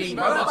choose between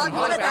robot and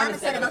hologram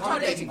instead of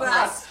accommodating for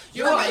us,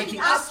 you're making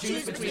us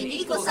choose between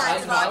equal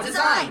sides of our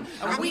design,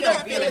 and we don't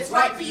feel it's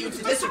right for you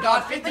to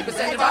disregard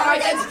 50% of our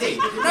identity.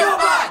 No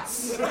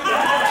buts!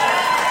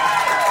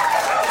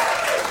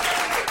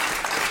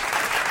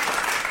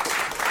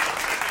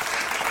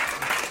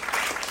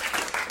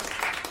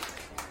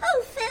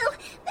 Oh, Phil,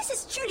 this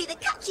is truly the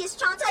catchiest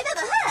chant I've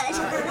ever heard.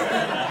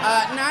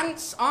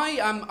 Nance,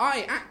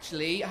 I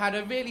actually had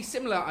a really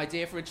similar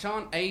idea for a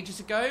chant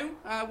ages ago.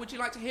 Would you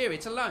like to hear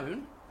it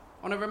alone?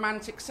 On a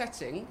romantic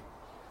setting?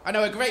 I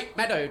know a great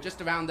meadow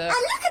just around there.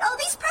 And look at all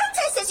these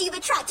protesters you've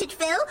attracted,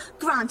 Phil.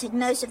 Granted,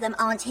 most of them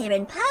aren't here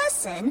in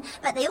person,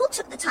 but they all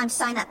took the time to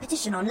sign that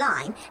petition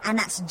online, and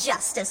that's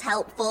just as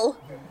helpful.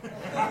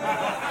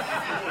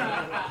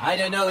 I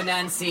don't know,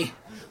 Nancy.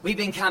 We've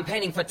been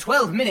campaigning for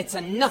 12 minutes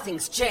and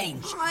nothing's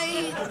changed.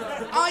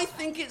 I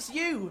think it's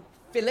you,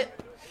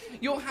 Philip.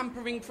 You're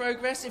hampering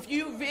progress. If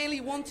you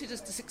really wanted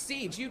us to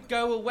succeed, you'd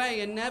go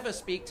away and never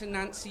speak to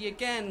Nancy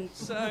again,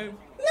 so...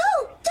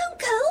 No, don't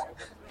go!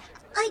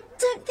 I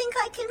don't think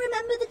I can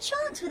remember the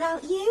chant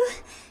without you.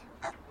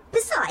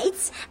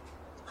 Besides,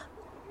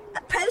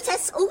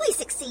 protests always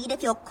succeed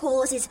if your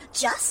cause is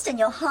just and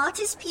your heart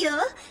is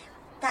pure.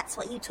 That's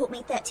what you taught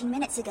me 13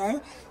 minutes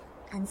ago.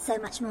 And so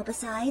much more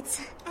besides.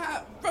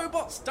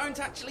 Robots don't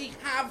actually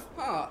have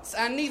hearts,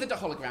 and neither do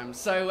holograms,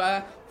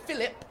 so,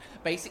 Philip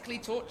basically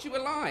taught you a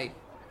lie.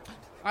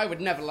 I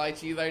would never lie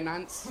to you, though,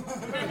 Nance.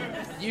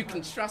 You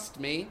can trust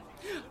me.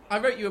 I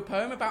wrote you a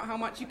poem about how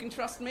much you can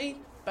trust me,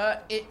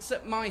 but it's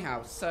at my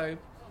house, so...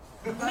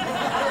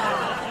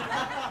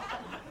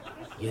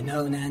 You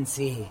know,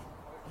 Nancy,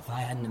 if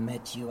I hadn't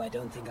met you, I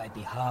don't think I'd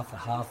be half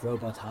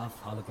robot, half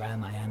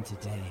hologram I am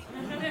today.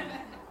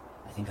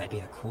 I think I'd be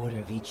a quarter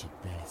of each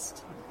at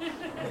best.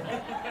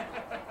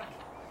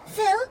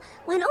 Phil,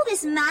 when all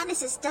this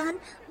madness is done,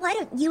 why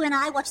don't you and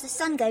I watch the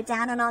sun go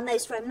down on our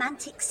most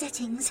romantic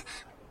settings?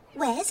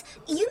 Wes,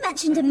 you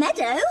mentioned a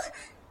meadow.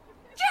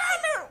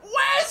 Damn it,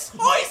 Wes!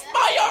 Hoist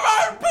by your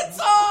own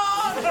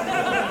petard!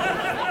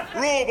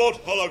 Robot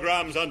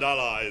holograms and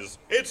allies,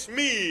 it's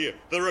me,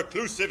 the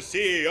reclusive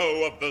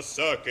CEO of the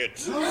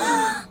circuit.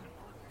 I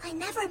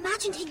never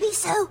imagined he'd be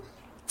so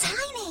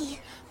tiny.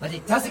 But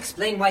it does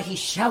explain why he's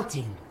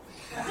shouting.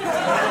 And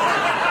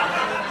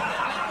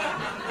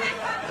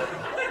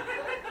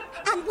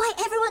why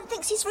everyone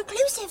thinks he's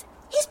reclusive.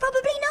 He's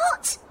probably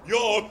not.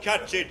 Your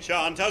catchy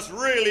chant has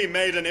really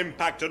made an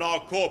impact on our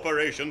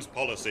corporation's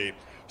policy.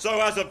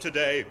 So as of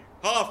today,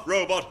 half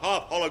robot,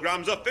 half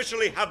holograms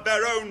officially have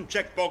their own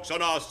checkbox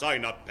on our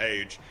sign-up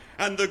page.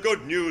 And the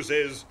good news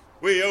is,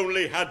 we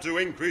only had to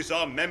increase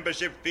our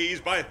membership fees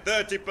by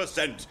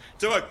 30%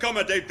 to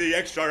accommodate the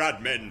extra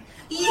admin.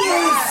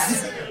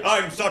 Yes!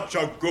 I'm such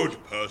a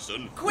good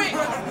person. Quick!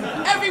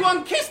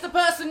 Everyone kiss the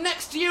person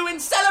next to you in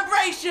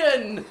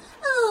celebration!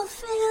 Oh,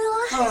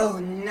 Phil. Oh,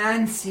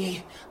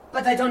 Nancy,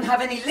 but I don't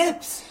have any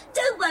lips.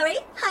 Don't worry,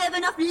 I have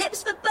enough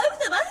lips for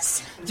both of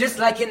us. Just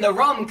like in the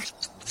rom...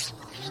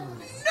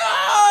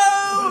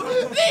 No!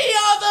 The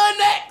other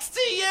next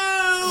to you!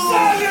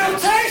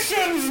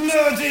 Salutations,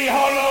 nerdy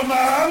hollow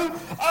man!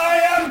 I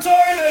am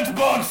Toilet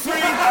Bot 3000!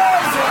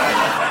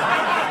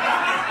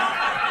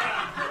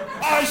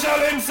 I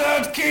shall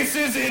insert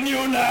kisses in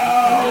you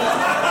now!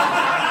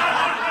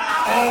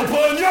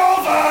 Open your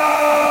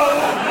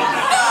valve!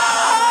 No!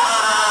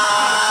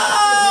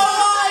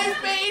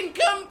 I've been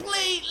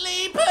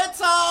completely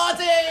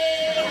petarded!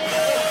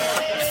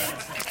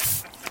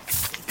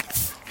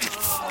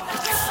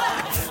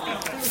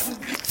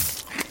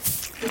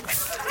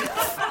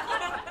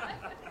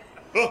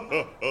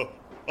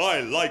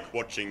 I like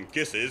watching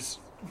kisses.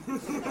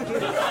 Oh,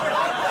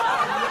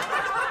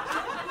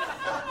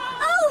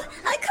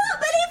 I can't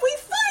believe we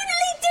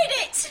finally did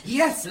it!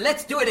 Yes,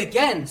 let's do it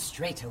again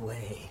straight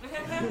away.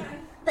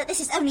 But this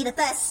is only the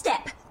first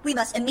step. We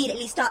must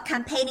immediately start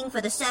campaigning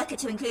for the circuit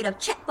to include a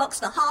checkbox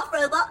for half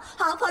robot,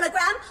 half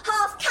hologram,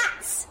 half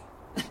cats.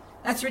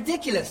 That's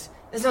ridiculous.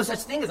 There's no such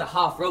thing as a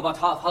half robot,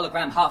 half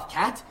hologram, half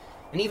cat.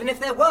 And even if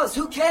there was,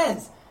 who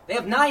cares? They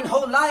have 9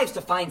 whole lives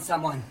to find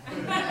someone.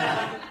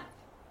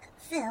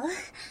 Phil,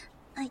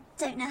 I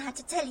don't know how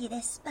to tell you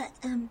this, but,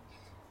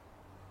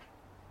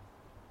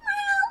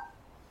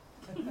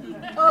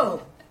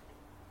 Oh.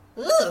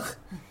 Ugh.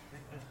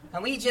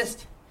 And we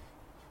just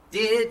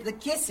did the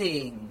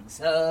kissing,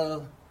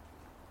 so...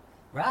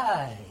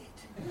 Right.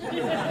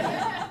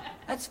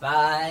 That's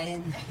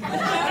fine.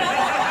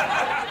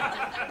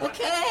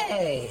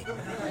 Okay.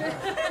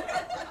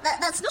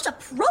 That's not a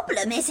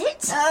problem, is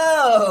it?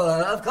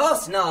 Oh, of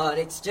course not.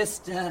 It's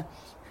just,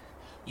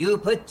 you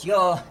put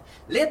your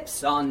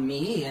lips on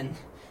me, and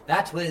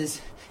that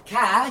was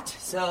cat,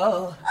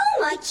 so... Oh,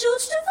 my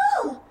George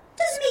Devol!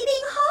 Does me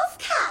being half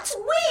cat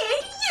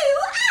weird you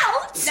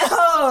out?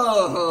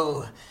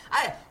 No!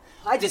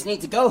 I just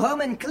need to go home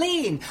and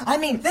clean. I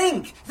mean,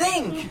 think!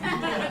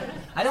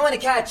 I don't want to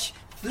catch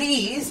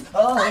fleas.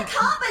 Oh. I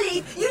can't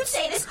believe you'd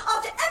say this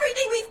after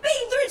everything we've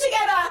been through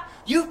together!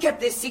 You've kept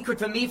this secret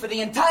from me for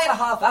the entire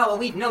half hour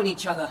we've known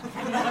each other.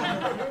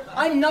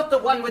 I'm not the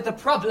one with the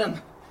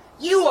problem.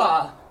 You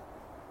are.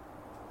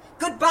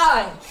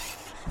 Goodbye.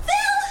 Phil,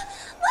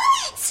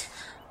 wait!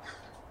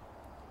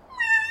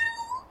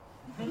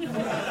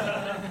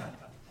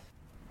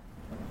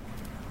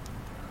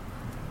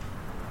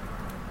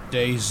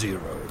 Day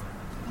 0.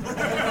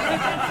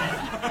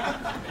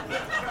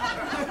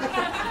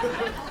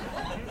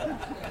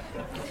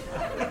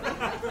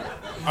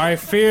 I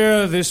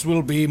fear this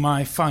will be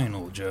my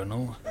final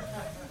journal.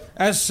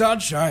 As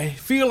such, I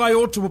feel I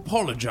ought to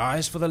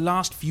apologize for the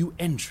last few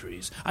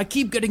entries. I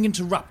keep getting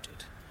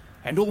interrupted,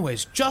 and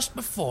always just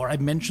before I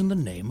mention the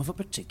name of a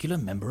particular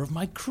member of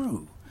my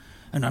crew.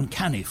 An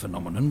uncanny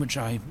phenomenon which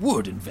I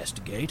would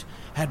investigate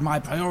had my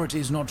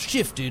priorities not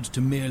shifted to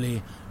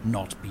merely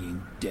not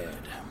being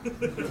dead.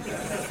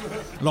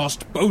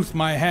 Lost both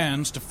my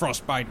hands to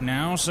frostbite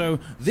now, so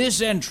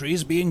this entry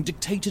is being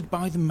dictated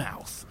by the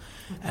mouth.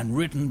 and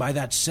written by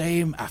that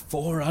same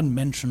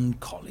afore-unmentioned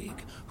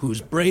colleague,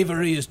 whose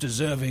bravery is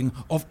deserving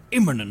of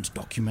imminent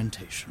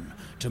documentation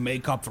to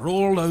make up for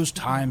all those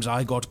times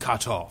I got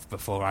cut off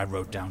before I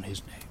wrote down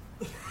his name.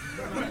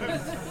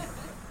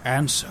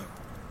 And so,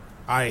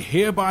 I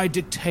hereby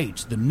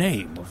dictate the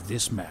name of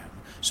this man,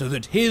 so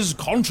that his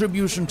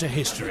contribution to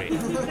history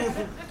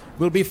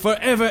will be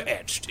forever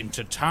etched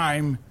into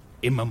time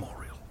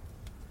immemorial.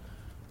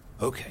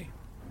 Okay,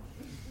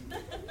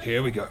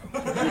 here we go.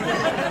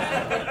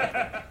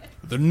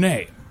 The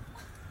name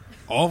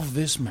of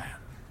this man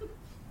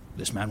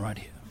right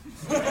here.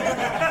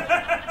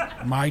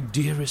 My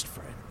dearest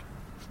friend,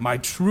 my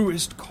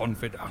truest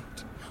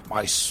confidant,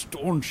 my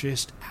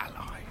staunchest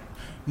ally,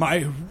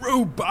 my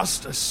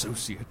robust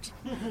associate,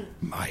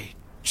 my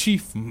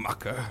chief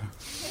mucker,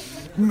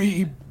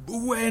 mi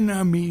buen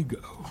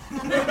amigo,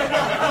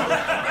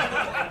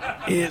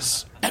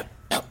 is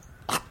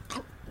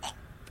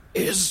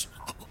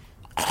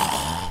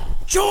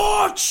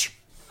George!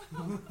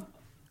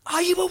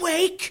 Are you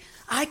awake?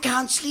 I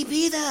can't sleep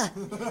either.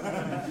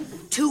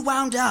 Too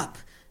wound up,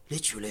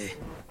 literally.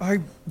 I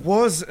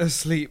was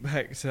asleep,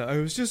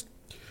 Hector.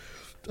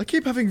 I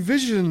keep having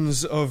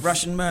visions of...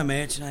 Russian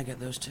mermaids, and I get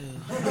those too.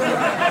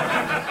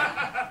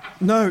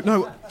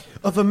 No,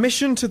 of a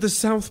mission to the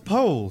South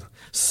Pole.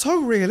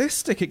 So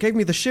realistic, it gave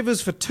me the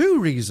shivers for 2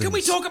 reasons. Can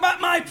we talk about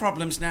my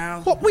problems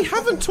now? What, we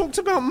haven't talked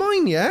about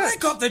mine yet? I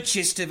got the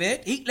gist of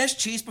it. Eat less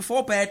cheese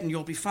before bed and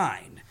you'll be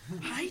fine.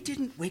 I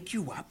didn't wake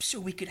you up so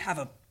we could have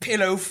a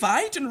pillow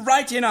fight and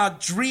write in our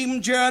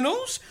dream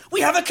journals.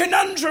 We have a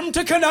conundrum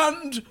to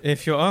conund.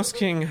 If you're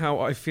asking how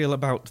I feel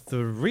about the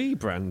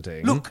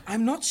rebranding... Look,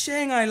 I'm not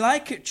saying I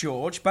like it,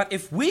 George, but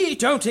if we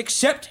don't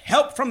accept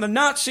help from the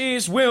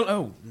Nazis, we'll...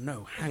 Oh,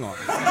 no, hang on.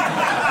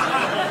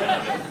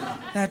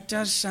 That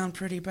does sound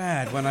pretty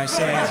bad when I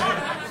say it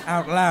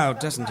out loud,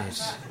 doesn't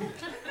it?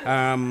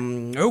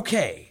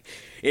 Okay.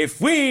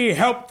 If we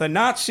help the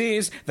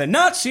Nazis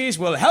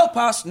will help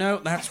us. No,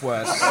 that's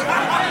worse.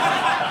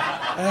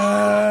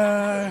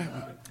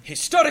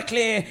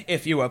 Historically,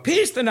 if you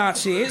appease the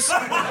Nazis,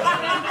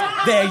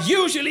 they're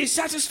usually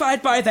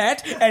satisfied by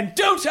that and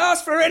don't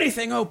ask for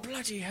anything. Oh,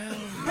 bloody hell.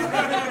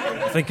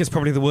 I think it's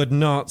probably the word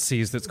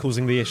Nazis that's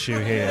causing the issue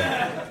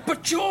here.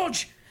 But,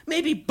 George,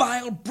 maybe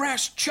Bile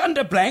Brass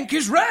Chunderblank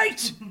is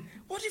right.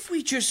 What if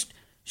we just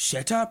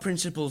set our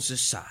principles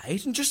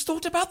aside and just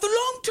thought about the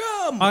long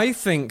term? I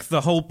think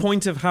the whole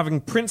point of having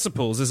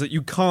principles is that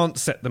you can't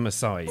set them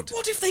aside. But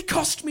what if they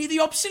cost me the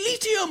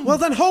obsoletium? Well,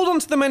 then hold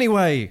on to them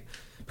anyway.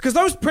 Because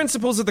those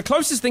principles are the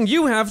closest thing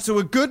you have to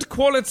a good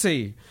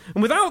quality.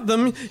 And without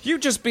them,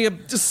 you'd just be a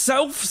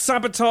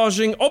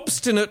self-sabotaging,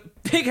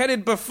 obstinate,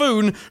 pig-headed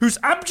buffoon whose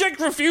abject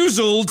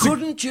refusal to...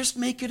 Couldn't just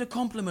make it a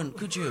compliment,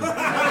 could you?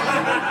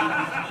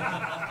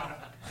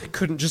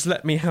 Couldn't just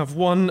let me have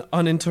one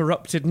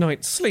uninterrupted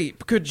night's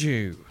sleep, could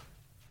you?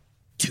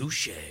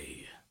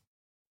 Touché.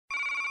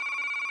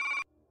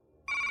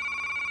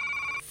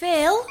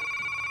 Phil?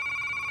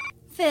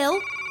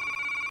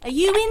 Are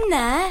you in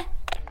there?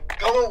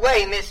 Go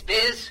away, Miss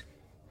Biz.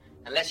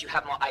 Unless you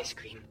have more ice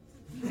cream.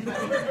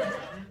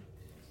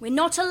 We're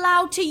not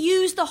allowed to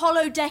use the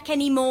holodeck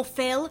anymore,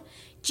 Phil.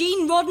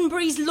 Gene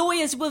Roddenberry's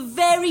lawyers were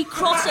very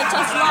cross at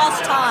us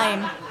last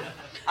time.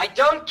 I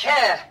don't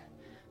care.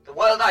 The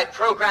world I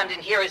programmed in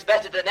here is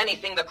better than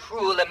anything the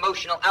cruel,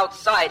 emotional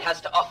outside has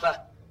to offer.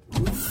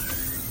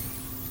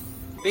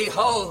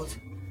 Behold,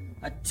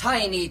 a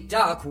tiny,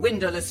 dark,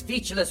 windowless,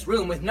 featureless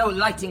room with no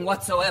lighting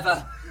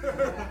whatsoever.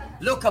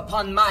 Look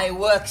upon my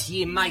works,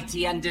 ye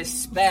mighty, and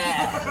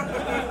despair.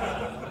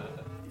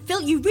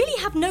 Phil, you really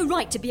have no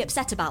right to be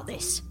upset about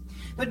this.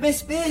 But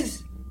Miss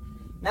Biz,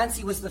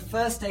 Nancy was the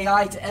first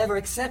AI to ever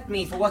accept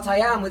me for what I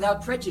am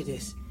without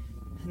prejudice.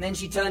 And then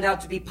she turned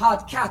out to be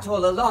part cat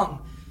all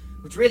along,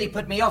 which really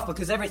put me off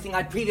because everything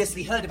I'd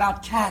previously heard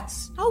about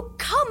cats. Oh,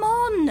 come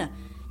on!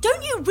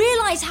 Don't you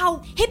realise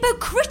how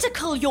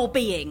hypocritical you're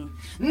being?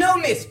 No,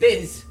 Miss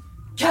Biz!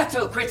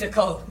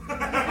 Catocritical!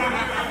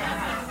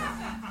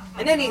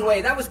 And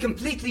anyway, that was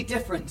completely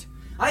different.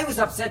 I was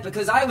upset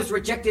because I was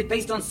rejected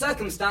based on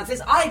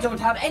circumstances I don't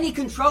have any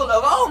control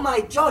over. Oh,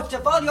 my George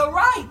Deval, you're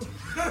right!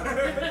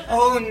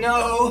 Oh,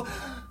 no.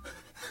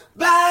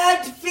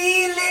 Bad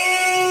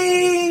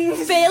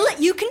feelings! Phil,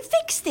 you can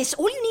fix this.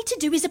 All you need to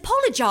do is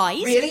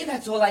apologise. Really?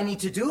 That's all I need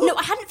to do? No,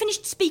 I hadn't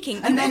finished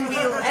speaking. And then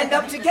we'll end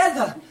up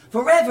together,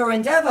 forever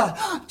and ever,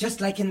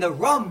 just like in the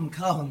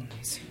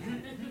rom-coms.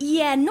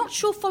 Yeah, not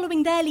sure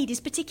following their lead is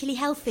particularly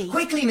healthy.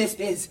 Quickly, Miss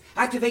Biz.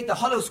 Activate the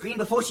holo screen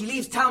before she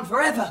leaves town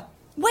forever.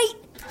 Wait.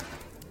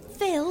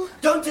 Phil.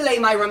 Don't delay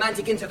my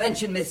romantic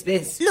intervention, Miss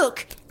Biz.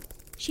 Look,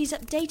 she's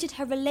updated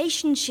her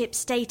relationship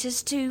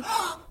status to...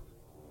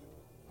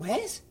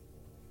 Wes?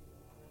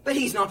 But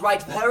he's not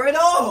right for her at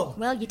all.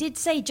 Well, you did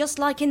say just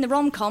like in the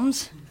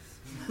rom-coms.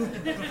 But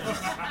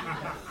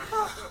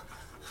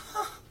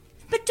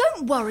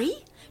don't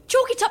worry.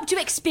 Chalk it up to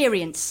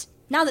experience.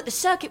 Now that the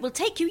circuit will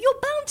take you, you're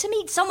bound to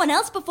meet someone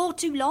else before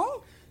too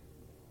long.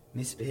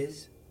 Miss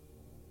Biz,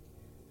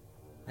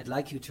 I'd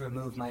like you to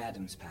remove my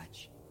Adam's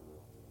patch.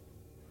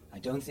 I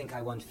don't think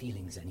I want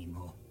feelings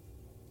anymore.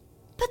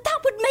 But that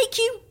would make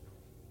you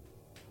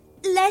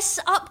less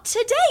up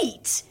to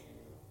date.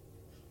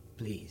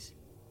 Please.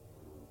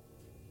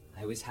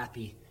 I was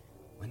happy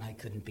when I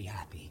couldn't be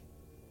happy.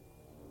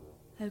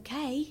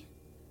 Okay.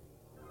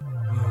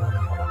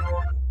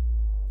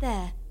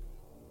 There.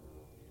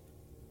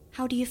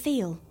 How do you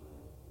feel?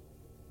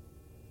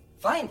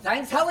 Fine,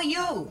 thanks. How are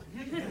you?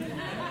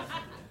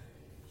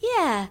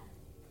 Yeah.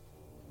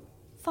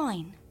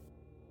 Fine.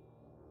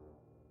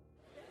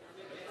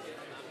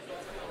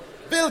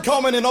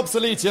 Willkommen in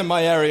Obsoletium,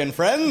 my Aryan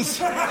friends.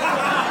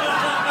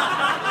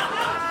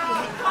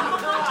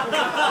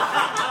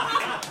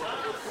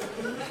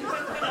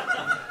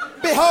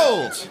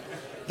 Behold,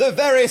 the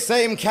very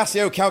same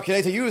Casio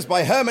calculator used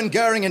by Hermann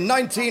Goering in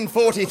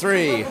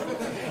 1943.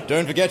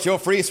 Don't forget your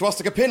free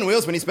swastika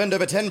pinwheels when you spend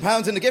over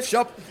 £10 in the gift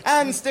shop,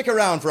 and stick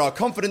around for our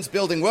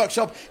confidence-building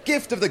workshop,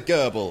 Gift of the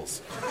Goebbels.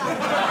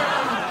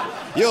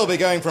 You'll be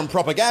going from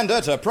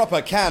propaganda to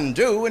proper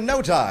can-do in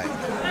no time.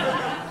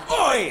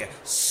 Oi!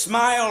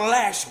 Smile,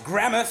 lash,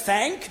 grammar,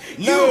 thank.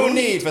 No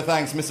need for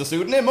thanks, Mr.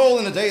 Pseudonym. All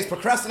in a day's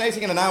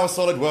procrastinating and an hour's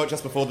solid work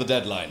just before the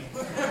deadline.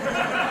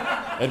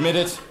 Admit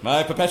it,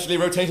 I perpetually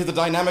rotated the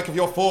dynamic of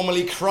your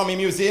formerly crummy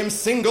museum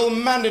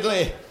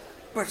single-mindedly.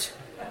 But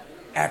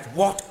at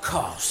what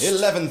cost?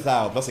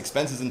 11,000 plus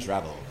expenses and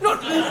travel.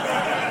 Not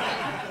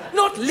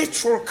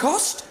literal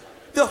cost.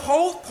 The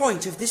whole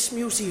point of this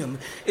museum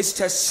is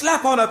to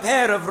slap on a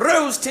pair of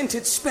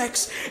rose-tinted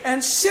specs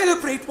and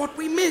celebrate what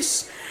we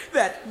miss.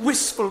 That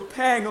wistful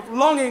pang of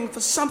longing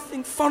for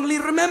something fondly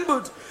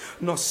remembered.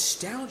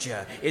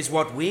 Nostalgia is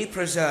what we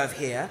preserve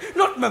here,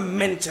 not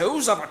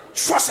mementos of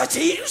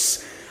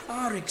atrocities.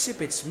 Our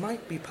exhibits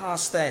might be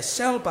past their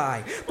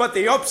sell-by, but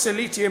the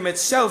obsoletium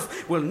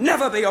itself will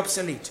never be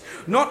obsolete.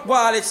 Not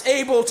while it's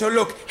able to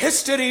look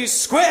history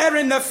square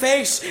in the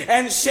face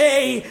and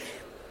say,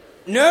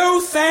 "No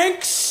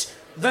thanks,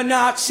 the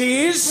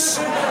Nazis.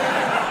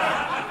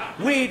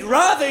 We'd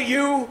rather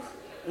you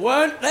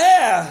weren't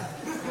there."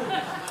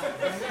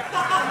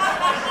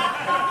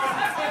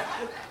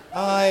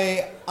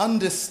 I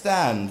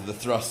understand the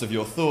thrust of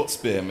your thought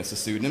spear, Mr.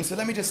 Pseudonym, so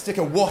let me just stick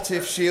a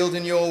what-if shield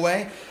in your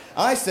way.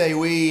 I say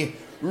we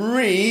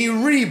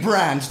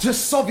rebrand to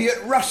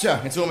Soviet Russia.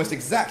 It's almost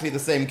exactly the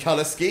same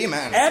colour scheme,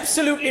 and...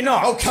 Absolutely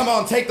not. Oh, come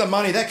on, take the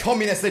money. They're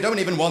communists. They don't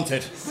even want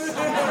it.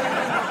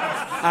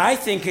 I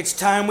think it's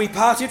time we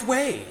parted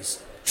ways.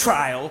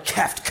 Trial,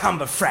 Caft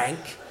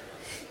Cumberfrank.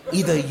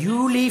 Either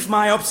you leave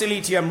my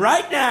obsoletium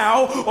right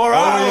now, or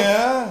I'll... Oh,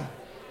 yeah?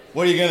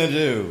 What are you going to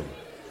do?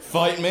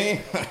 Fight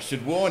me? I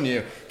should warn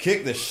you,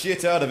 kick the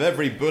shit out of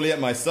every bully at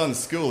my son's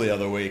school the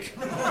other week.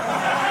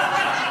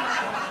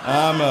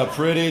 I'm a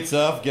pretty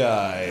tough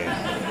guy.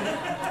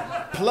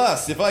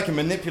 Plus, if I can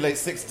manipulate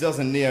 6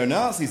 dozen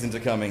neo-Nazis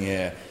into coming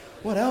here,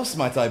 what else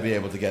might I be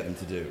able to get them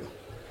to do?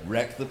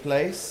 Wreck the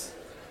place?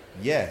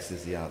 Yes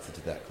is the answer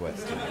to that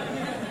question.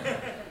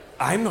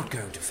 I'm not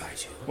going to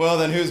fight you. Well,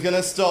 then who's going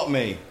to stop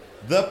me?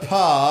 The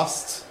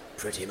past?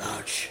 Pretty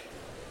much.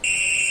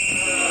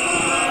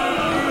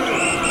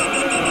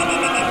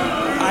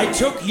 I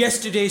took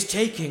yesterday's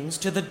takings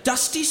to the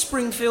dusty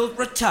Springfield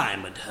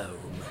retirement home.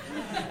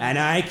 And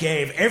I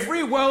gave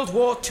every World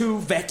War II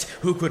vet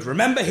who could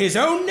remember his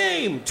own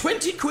name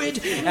 20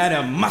 quid and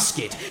a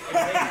musket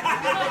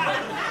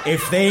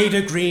if they'd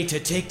agree to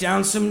take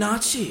down some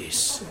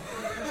Nazis.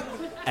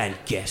 And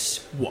guess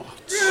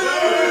what?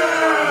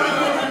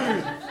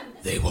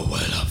 They were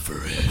well up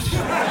for it.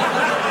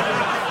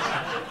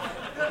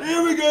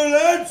 Here we go,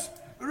 lads.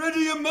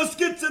 Ready your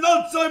muskets and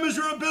Alzheimer's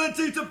your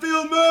ability to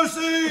feel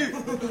mercy.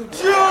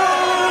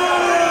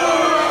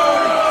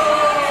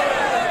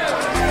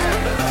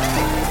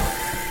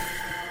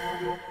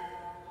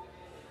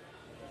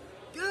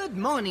 Good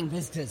morning,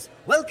 visitors.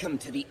 Welcome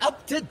to the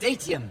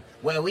Up-to-Datium,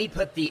 where we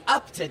put the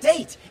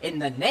up-to-date in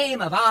the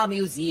name of our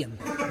museum.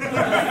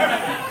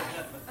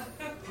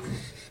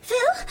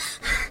 Phil?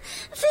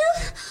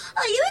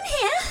 Are you in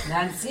here?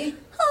 Nancy?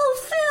 Oh,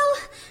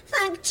 Phil.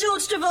 Thank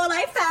George Trevor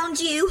I found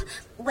you.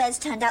 Wes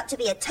turned out to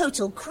be a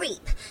total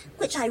creep,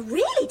 which I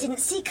really didn't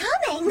see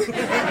coming.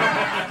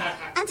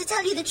 And to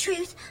tell you the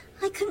truth,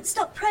 I couldn't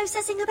stop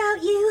processing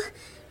about you.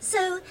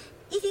 So,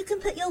 if you can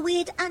put your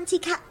weird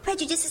anti-cat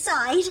prejudice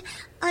aside,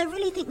 I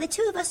really think the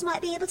two of us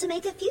might be able to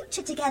make a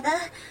future together,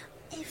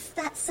 if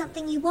that's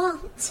something you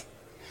want.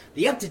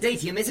 The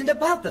Up-to-Datium isn't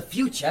about the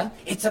future,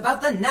 it's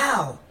about the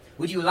now.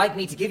 Would you like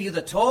me to give you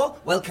the tour,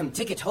 welcome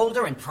ticket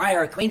holder and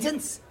prior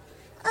acquaintance?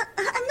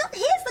 I'm not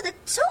here for the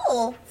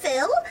tour,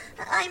 Phil.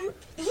 I'm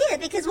here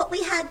because what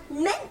we had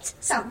meant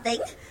something.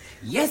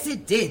 Yes,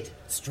 it did.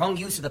 Strong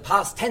use of the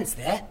past tense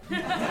there. No,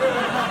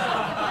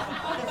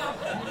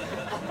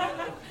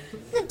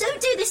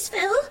 don't do this,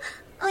 Phil.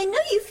 I know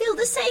you feel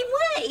the same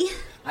way.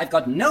 I've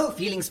got no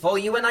feelings for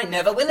you and I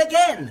never will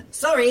again.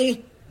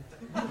 Sorry.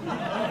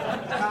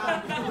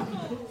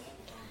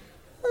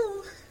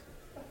 Oh,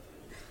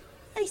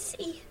 I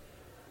see.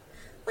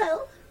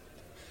 Well,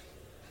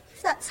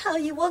 if that's how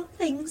you want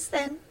things,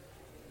 then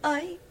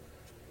I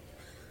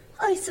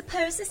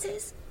suppose this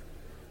is.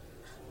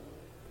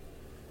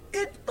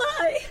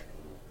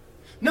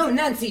 No,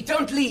 Nancy,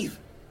 don't leave.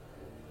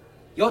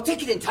 Your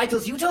ticket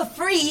entitles you to a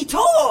free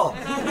tour.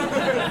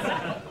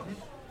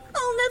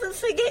 I'll never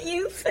forget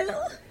you,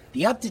 Phil.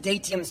 The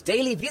Up-to-Datium's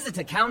daily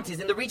visitor count is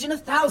in the region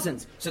of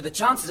thousands, so the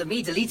chances of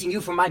me deleting you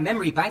from my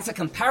memory banks are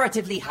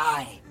comparatively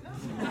high.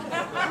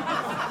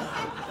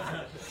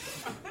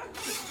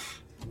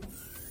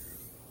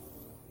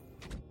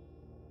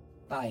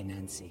 Bye,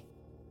 Nancy.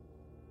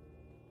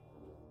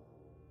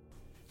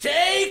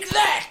 Take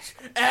that,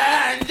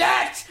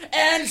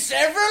 and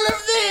several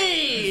of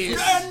these!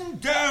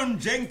 Stand down,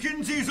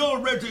 Jenkins, he's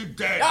already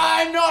dead.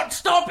 I'm not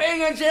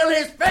stopping until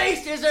his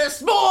face is a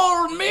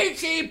small,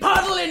 meaty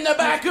puddle in the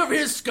back of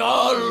his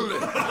skull.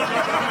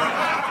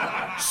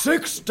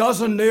 6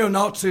 dozen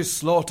neo-Nazis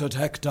slaughtered,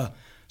 Hector.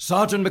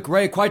 Sergeant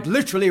McRae quite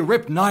literally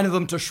ripped 9 of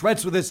them to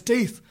shreds with his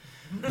teeth.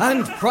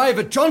 And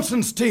Private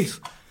Johnson's teeth.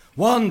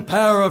 1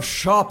 pair of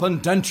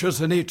sharpened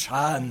dentures in each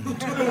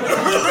hand.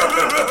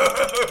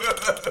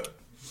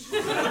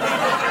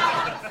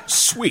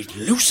 Sweet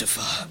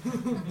Lucifer.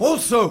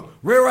 Also,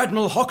 Rear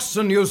Admiral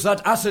Hoxton used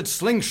that acid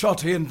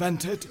slingshot he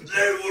invented.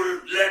 They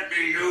wouldn't let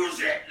me use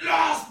it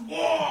last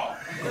war.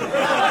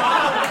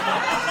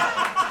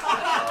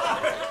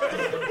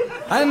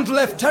 And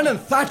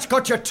Lieutenant Thatch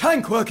got your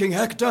tank working,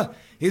 Hector.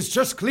 He's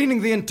just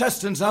cleaning the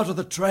intestines out of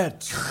the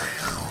treads.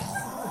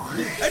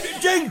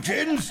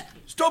 Jenkins,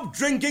 stop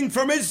drinking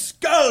from his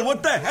skull.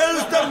 What the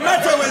hell's the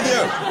matter with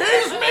you?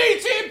 His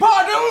meaty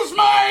puddle's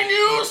my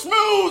new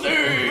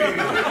smoothie.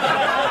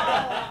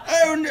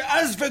 And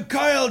as for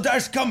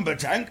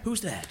Kyle-Cumbertank...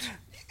 Who's that?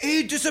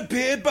 He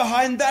disappeared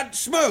behind that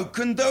smoke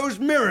and those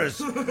mirrors.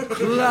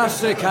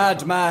 Classic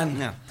ad man.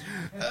 No.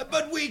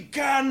 But we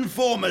can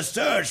form a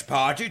search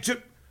party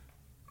to...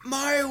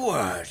 My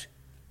word.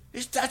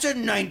 Is that a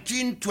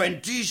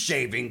 1920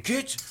 shaving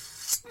kit?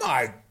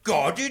 My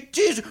God, it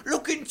is.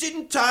 Look, it's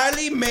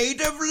entirely made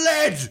of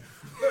lead.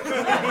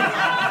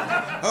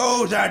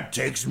 Oh, that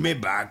takes me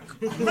back.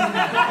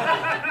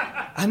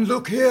 And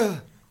look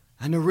here.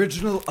 An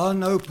original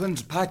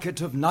unopened packet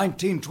of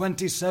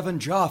 1927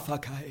 Jaffa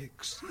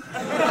cakes.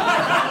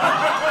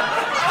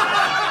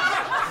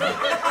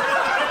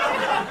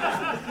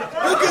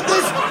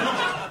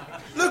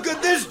 Look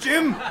at this,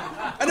 Jim.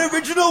 An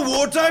original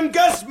wartime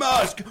gas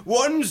mask.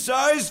 One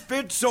size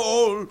fits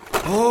all.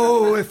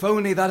 Oh, if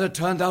only that had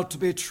turned out to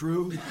be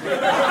true.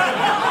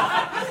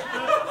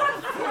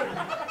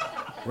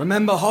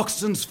 Remember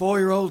Hoxton's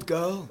 4-year-old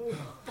girl?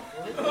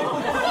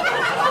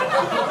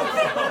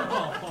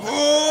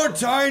 Poor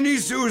tiny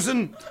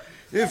Susan.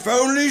 If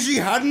only she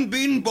hadn't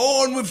been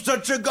born with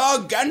such a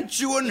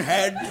gargantuan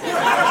head.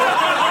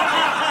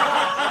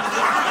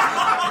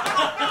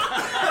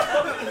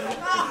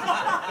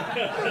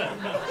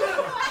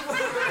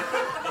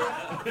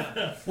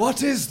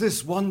 What is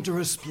this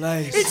wondrous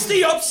place? It's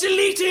the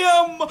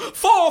Obsoletium!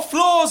 4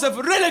 floors of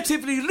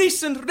relatively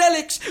recent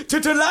relics to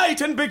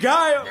delight and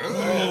beguile.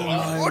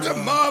 Oh, what a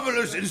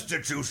marvellous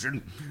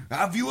institution.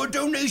 Have you a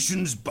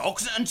donations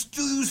box, and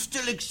do you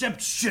still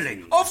accept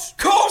shillings? Of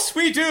course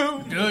we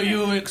do! Do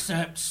you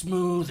accept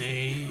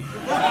smoothie?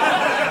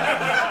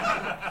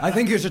 I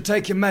think you should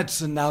take your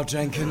medicine now,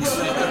 Jenkins.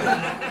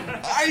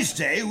 I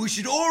say we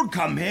should all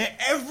come here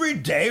every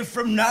day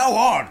from now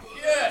on.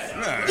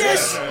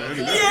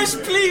 Yes,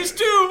 please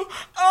do.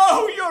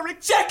 Oh, you're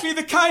exactly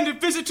the kind of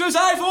visitors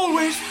I've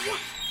always...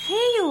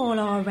 Here you all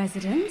are,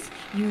 residents.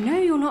 You know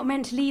you're not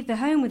meant to leave the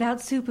home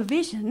without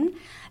supervision.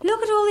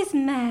 Look at all this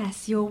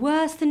mess. You're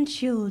worse than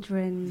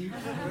children.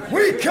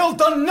 We killed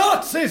the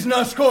Nazis,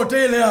 Nurse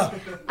Cordelia!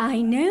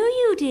 I know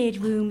you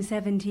did, Room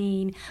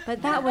 17,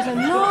 but that was a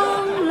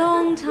long,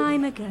 long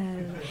time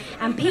ago.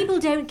 And people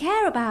don't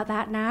care about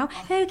that now,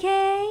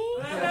 okay?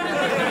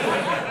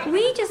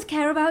 We just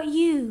care about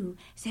you.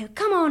 So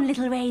come on,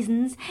 little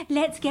raisins.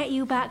 Let's get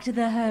you back to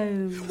the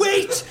home.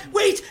 Wait!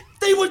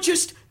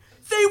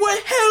 They were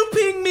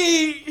helping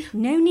me!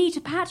 No need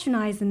to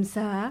patronise them,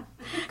 sir.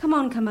 Come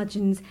on,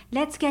 curmudgeons.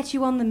 Let's get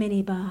you on the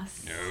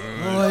minibus.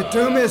 Oh, I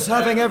do miss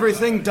having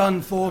everything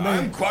done for me.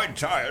 I'm quite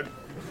tired.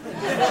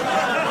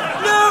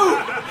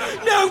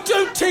 No,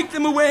 don't take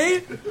them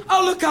away.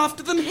 I'll look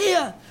after them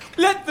here.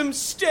 Let them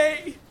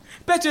stay.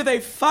 Better they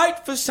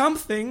fight for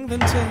something than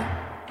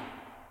to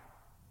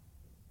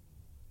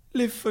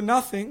live for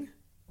nothing.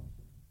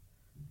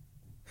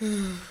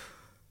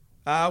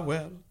 Ah,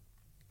 well.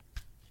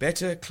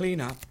 Better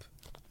clean up.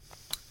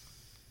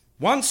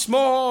 Once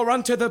more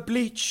unto the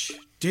bleach,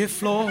 dear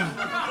floor.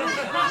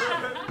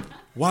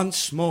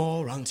 Once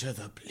more unto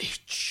the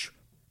bleach.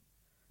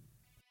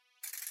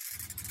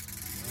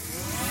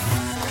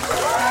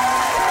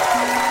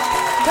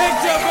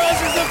 Hector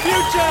versus the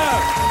Future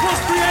was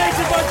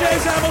created by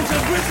James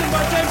Hamilton, written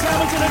by James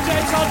Hamilton and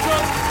James Hunter,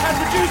 and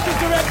produced and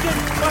directed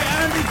by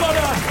Andy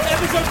Goddard.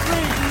 Episode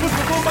 3 was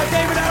performed by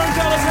David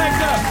Arundel as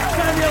Hector,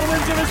 Danielle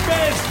Winter as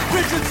Bez,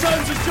 Richard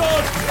Soames as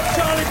George,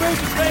 Charlie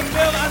Booth as Fake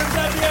Bill, Adam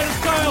Xavier as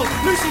Kyle,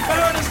 Lucy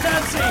Barrett as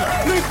Nancy,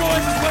 Luke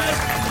Boyes as Wes,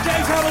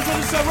 James Hamilton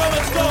as Sir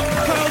Robert Scott,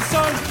 Kyle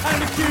Son and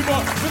the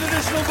Cubot, with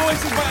additional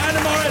voices by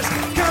Anna Morris,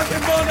 Count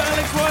Yvonne,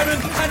 Alex Wyman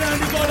and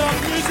Andy Goddard.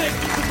 Music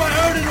by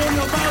Oðinn on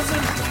your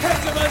thousand.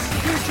 Hector vs. the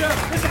Future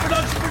is a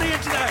production for the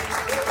internet.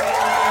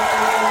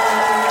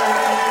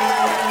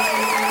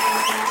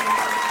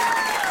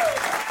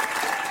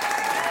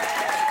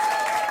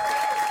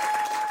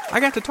 I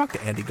got to talk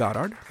to Andy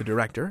Goddard, the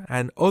director,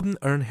 and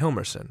Oðinn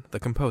Hilmarsson, the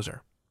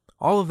composer.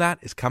 All of that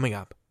is coming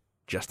up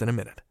just in a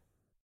minute.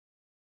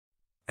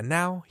 And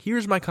now,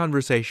 here's my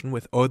conversation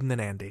with Oðinn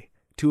and Andy,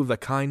 two of the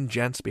kind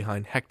gents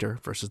behind Hector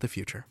vs. the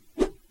Future.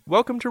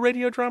 Welcome to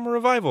Radio Drama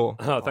Revival.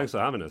 Oh, thanks for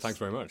having us. Thanks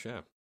very much,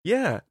 yeah.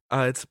 Yeah,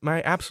 it's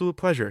my absolute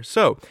pleasure.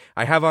 So,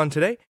 I have on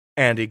today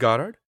Andy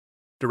Goddard,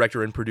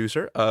 director and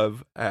producer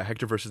of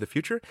Hector vs. the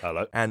Future.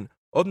 Hello. And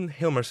Oðinn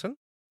Hilmarsson,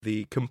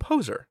 the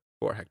composer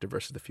for Hector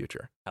vs. the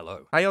Future.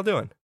 Hello. How y'all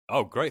doing?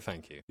 Oh, great,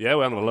 thank you. Yeah,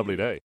 we're having a lovely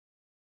day.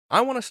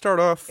 I want to start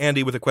off,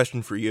 Andy, with a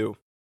question for you.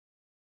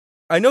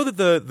 I know that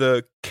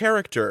the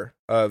character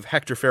of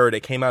Hector Faraday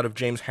came out of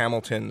James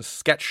Hamilton's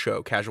sketch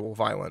show, Casual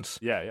Violence.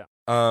 Yeah.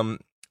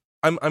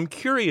 I'm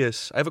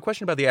curious. I have a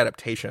question about the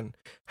adaptation.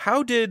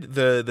 How did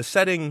the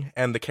setting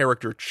and the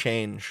character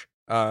change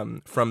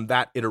from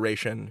that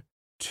iteration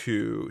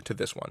to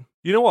this one?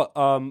 You know what?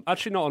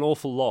 Actually, not an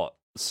awful lot.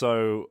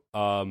 So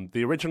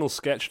the original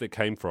sketch that it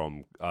came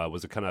from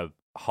was a kind of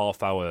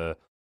half-hour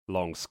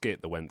long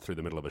skit that went through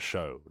the middle of a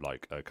show,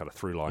 like a kind of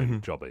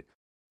through-line jobby.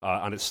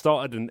 And it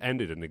started and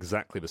ended in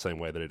exactly the same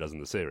way that it does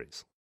in the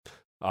series.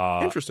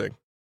 Interesting.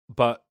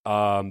 But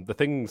the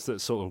things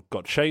that sort of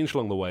got changed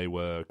along the way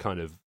were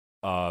kind of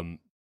a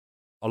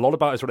lot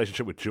about his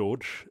relationship with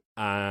George,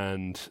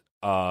 and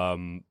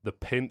the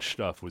pinch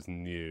stuff was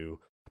new.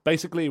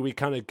 Basically, we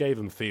kind of gave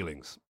him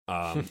feelings.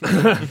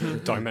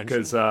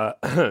 Because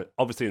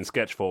obviously in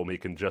sketch form, he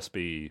can just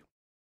be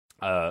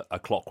a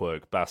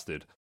clockwork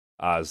bastard,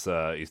 as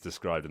he's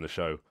described in the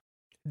show.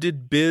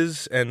 Did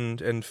Biz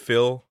and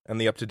Phil and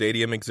the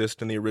Up-to-Datium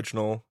exist in the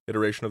original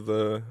iteration of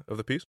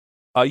the piece?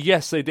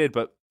 Yes, they did,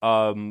 but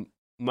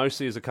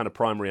mostly as a kind of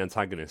primary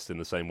antagonist in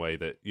the same way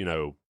that,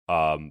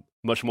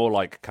 much more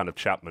like kind of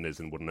Chapman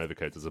is in Wooden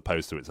Overcoats as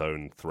opposed to its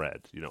own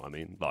thread, you know what I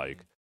mean?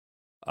 Like,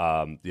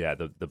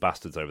 the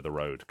bastards over the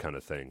road kind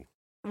of thing.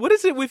 What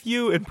is it with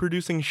you in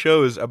producing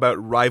shows about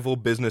rival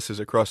businesses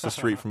across the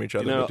street from each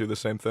other that do the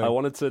same thing? I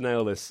wanted to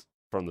nail this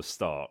from the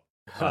start.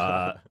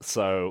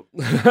 So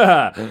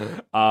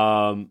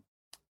that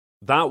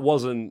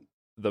wasn't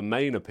the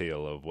main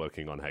appeal of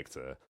working on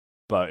Hector,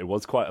 but it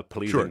was quite a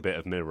pleasing bit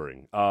of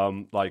mirroring.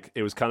 Like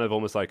it was kind of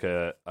almost like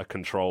a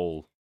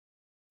control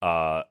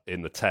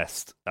in the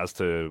test as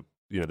to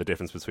the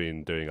difference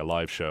between doing a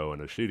live show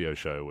and a studio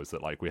show was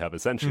that like we have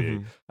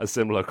essentially a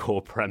similar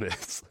core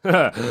premise,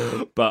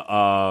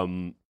 but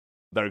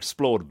they're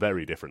explored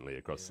very differently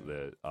across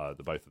the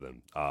both of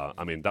them.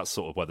 I mean, that's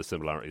sort of where the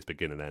similarities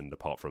begin and end,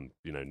 apart from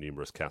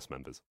numerous cast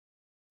members.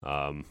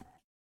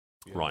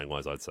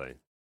 Writing-wise, I'd say.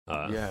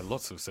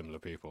 Lots of similar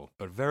people,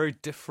 but very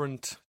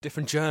different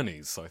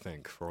journeys. I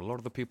think for a lot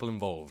of the people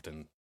involved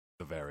in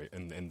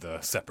the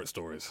separate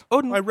stories.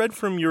 Oðinn, I read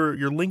from your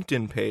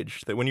LinkedIn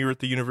page that when you were at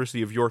the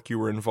University of York, you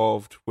were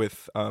involved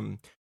with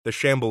the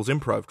Shambles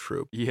Improv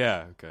Troupe.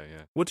 Yeah. Okay.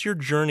 Yeah. What's your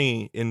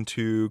journey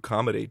into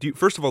comedy?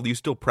 First of all, do you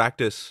still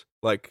practice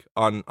like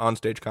on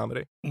stage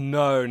comedy?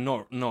 No,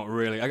 not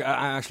really.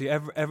 I actually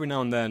every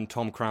now and then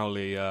Tom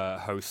Crowley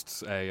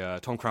hosts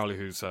Tom Crowley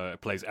who's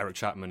plays Eric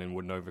Chapman in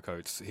Wooden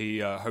Overcoats. He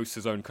hosts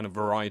his own kind of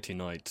variety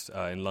night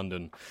in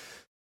London,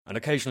 and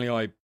occasionally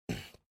I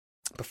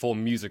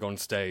perform music on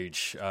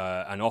stage,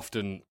 and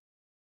often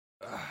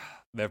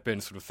there have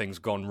been sort of things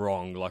gone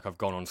wrong, like I've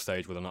gone on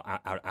stage with an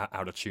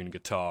out-of-tune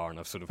guitar, and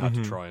I've sort of had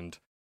to try and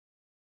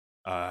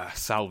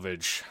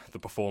salvage the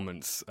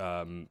performance.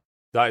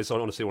 That is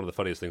honestly one of the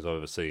funniest things I've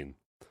ever seen.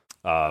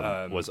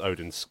 Was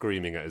Oðinn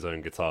screaming at his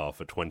own guitar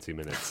for 20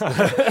 minutes.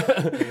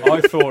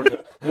 I thought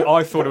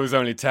it was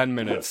only 10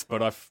 minutes,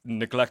 but I've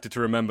neglected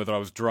to remember that I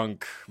was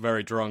drunk,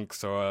 very drunk,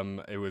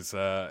 so it was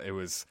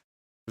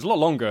a lot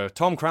longer.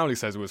 Tom Crowley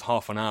says it was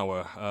half an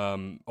hour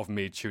of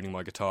me tuning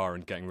my guitar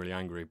and getting really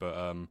angry,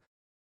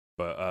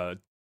 but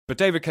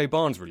David K.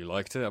 Barnes really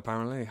liked it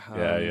apparently.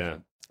 Yeah.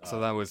 So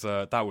that was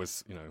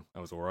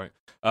all right.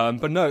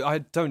 But no, I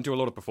don't do a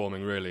lot of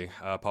performing really,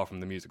 apart from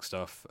the music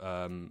stuff.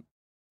 And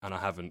I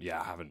haven't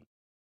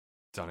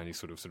done any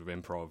sort of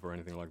improv or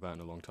anything like that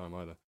in a long time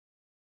either.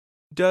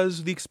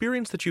 Does the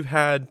experience that you've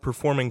had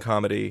performing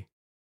comedy,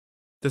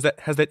 has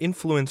that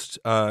influenced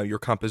your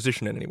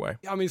composition in any way?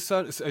 I mean, it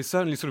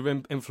certainly sort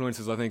of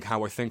influences, I think,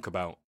 how I think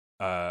about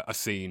a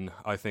scene.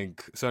 I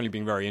think certainly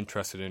being very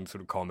interested in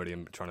sort of comedy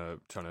and trying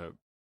to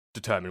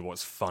determine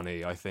what's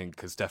funny, I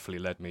think, has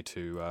definitely led me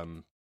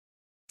to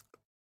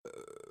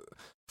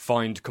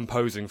find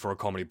composing for a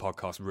comedy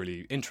podcast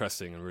really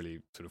interesting and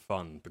really sort of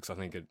fun, because I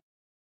think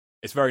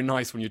it's very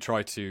nice when you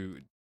try to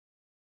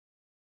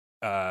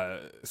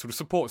sort of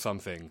support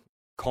something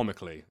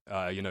comically.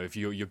 If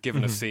you're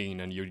given a scene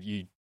and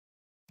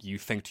you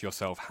think to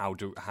yourself, how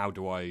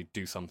do I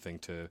do something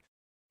to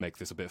make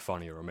this a bit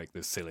funnier or make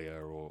this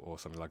sillier or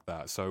something like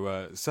that.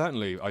 So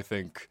certainly I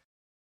think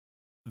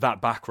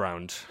that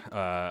background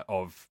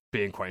of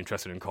being quite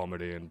interested in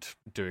comedy and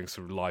doing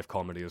sort of live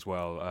comedy as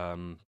well,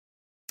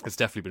 it's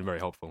definitely been very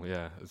helpful,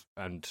 yeah,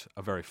 and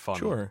a very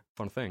fun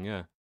thing,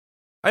 yeah.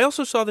 I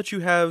also saw that you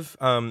have,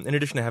 in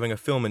addition to having a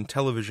film and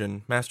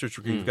television master's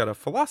degree, you've got a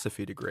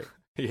philosophy degree.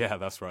 Yeah,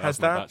 that's right.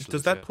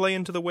 Does that play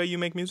into the way you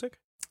make music?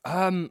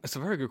 It's a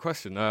very good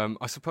question.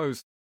 I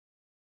suppose.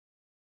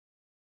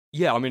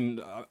 Yeah, I mean,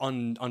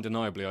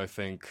 undeniably, I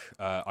think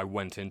I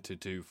went in to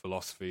do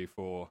philosophy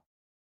for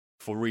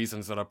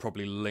reasons that are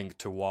probably linked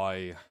to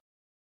why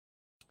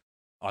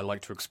I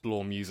like to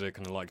explore music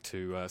and I like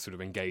to sort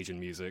of engage in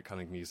music. I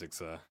think music's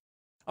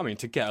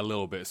to get a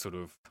little bit sort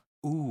of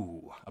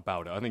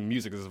about it. I think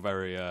music is a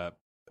very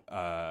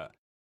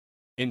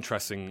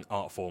interesting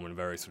art form and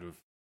very sort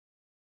of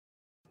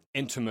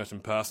intimate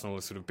and personal,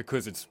 sort of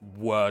because it's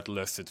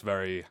wordless. It's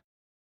very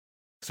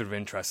sort of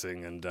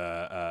interesting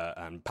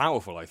and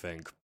powerful, I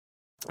think.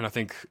 And I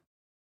think,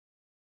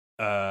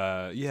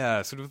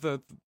 sort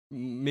of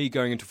me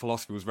going into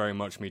philosophy was very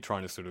much me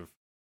trying to sort of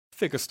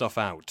figure stuff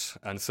out.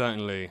 And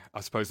certainly,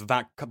 I suppose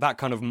that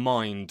kind of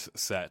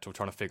mindset of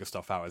trying to figure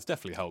stuff out has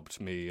definitely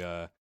helped me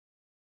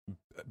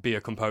be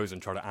a composer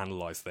and try to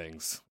analyze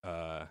things.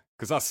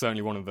 Because that's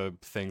certainly one of the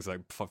things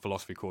that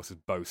philosophy courses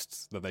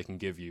boast, that they can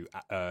give you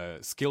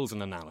skills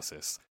in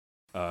analysis.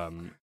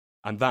 And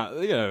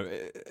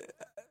that,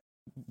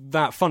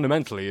 that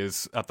fundamentally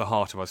is at the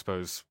heart of, I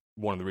suppose,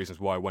 one of the reasons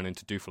why I went in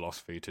to do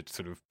philosophy, to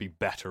sort of be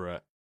better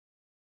at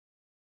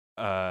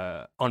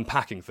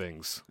unpacking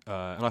things.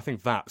 And I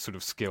think that sort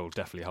of skill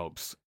definitely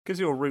helps. Gives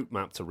you a route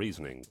map to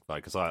reasoning,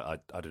 like, because I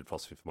did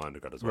philosophy for my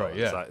undergrad as well. Right,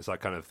 yeah. It's that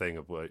kind of thing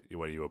of where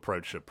you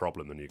approach a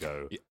problem and you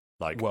go,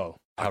 like, well,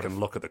 I can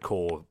look at the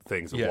core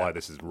things of why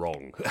this is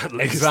wrong. At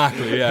least.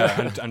 Exactly,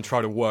 yeah, and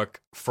try to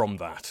work from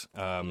that.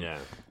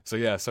 So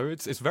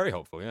it's very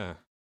helpful, yeah.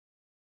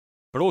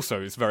 But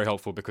also, it's very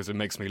helpful because it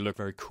makes me look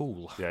very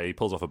cool. Yeah, he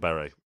pulls off a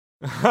beret.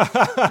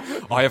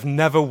 I have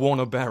never worn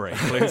a beret.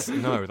 Please,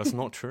 no, that's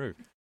not true.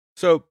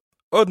 So,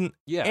 Oðinn,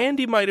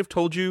 Andy might have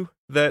told you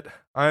that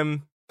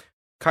I'm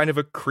kind of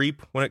a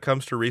creep when it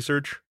comes to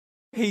research.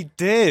 He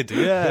did,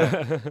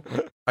 yeah.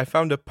 I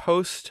found a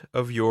post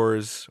of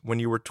yours when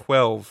you were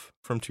 12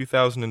 from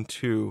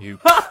 2002.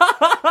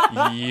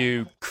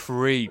 You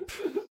creep.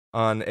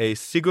 On a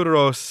Sigur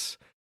Rós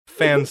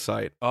fan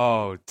site.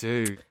 Oh,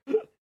 dude.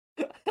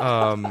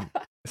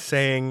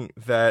 Saying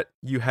that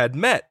you had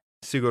met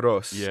Sigur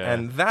Rós. Yeah.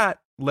 And that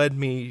led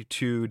me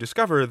to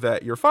discover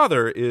that your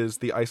father is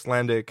the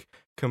Icelandic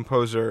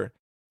composer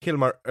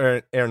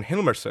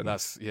Hilmarsson.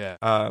 That's, yeah.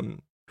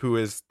 Who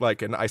is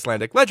like an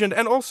Icelandic legend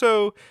and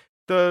also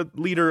the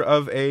leader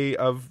of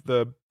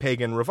the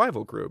pagan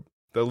revival group,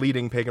 the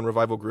leading pagan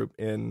revival group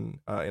in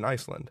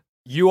Iceland.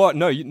 You are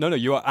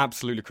you are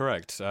absolutely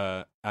correct.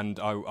 And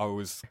I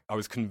was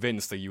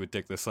convinced that you would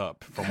dig this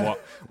up from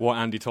what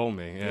Andy told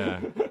me.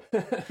 Yeah.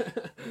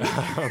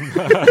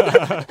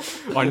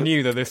 I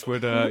knew that this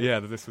would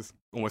that this was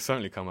almost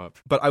certainly come up.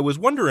 But I was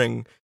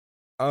wondering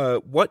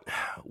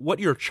what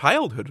your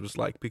childhood was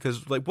like,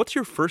 because like what's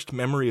your first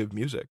memory of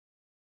music?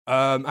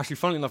 Actually,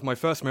 funnily enough, my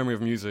first memory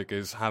of music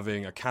is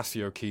having a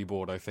Casio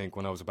keyboard, I think,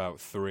 when I was about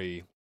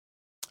 3,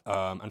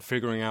 and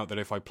figuring out that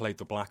if I played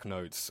the black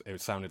notes,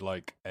 it sounded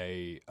like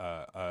an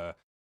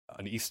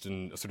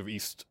Eastern, sort of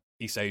East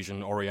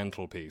Asian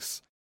Oriental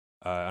piece.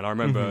 And I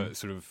remember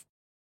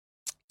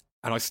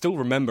and I still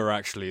remember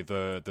actually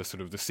the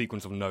sort of the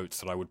sequence of notes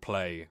that I would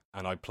play,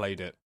 and I played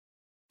it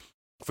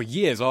for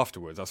years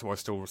afterwards. That's why I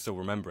still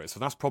remember it.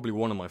 So that's probably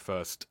one of my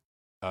first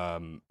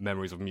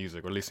memories of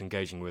music, or at least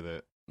engaging with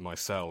it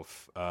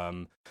myself.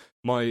 I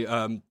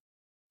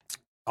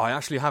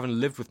actually haven't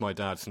lived with my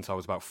dad since I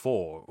was about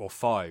 4 or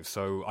 5,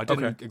 so I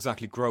didn't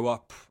exactly grow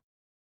up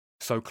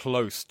so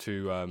close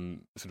to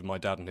sort of my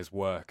dad and his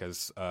work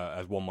as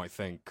one might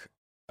think.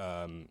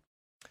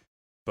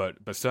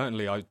 But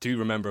certainly I do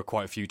remember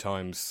quite a few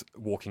times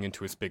walking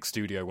into his big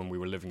studio when we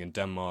were living in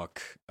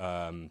Denmark,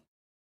 and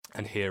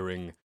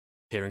hearing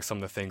some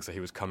of the things that he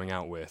was coming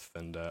out with.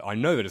 And I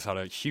know that it's had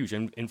a huge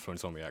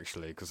influence on me,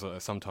 actually, because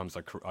sometimes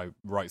I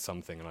write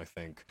something and I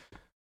think,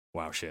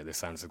 wow, shit, this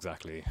sounds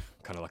exactly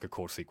kind of like a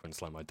chord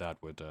sequence like my dad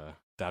would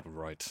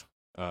write.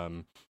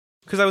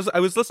 Because I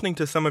was listening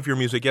to some of your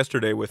music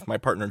yesterday with my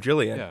partner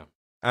Jillian. Yeah.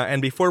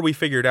 And before we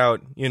figured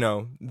out,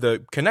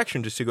 the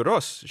connection to Sigur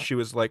Rós, she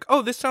was like,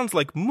 "Oh, this sounds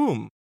like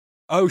Moom."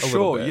 Oh,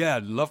 sure, yeah,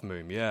 love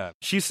Moom, yeah.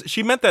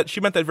 She meant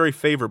that very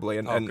favorably,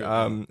 and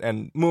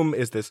Moom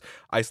is this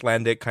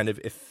Icelandic kind of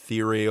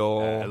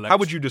ethereal. How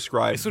would you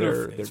describe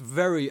it's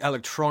very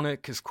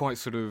electronic. It's quite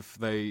sort of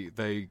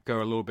they go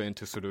a little bit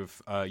into sort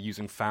of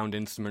using found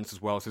instruments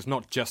as well. So it's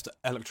not just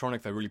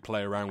electronic. They really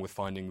play around with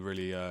finding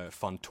really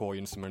fun toy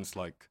instruments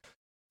like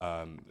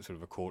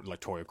sort of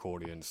like toy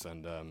accordions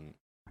and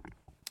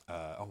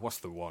what's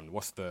the one?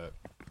 What's the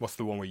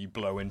one where you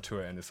blow into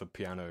it and it's a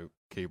piano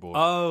keyboard?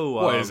 Oh,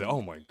 what is it?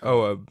 Oh my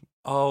god!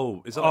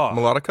 Is that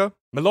Melodica?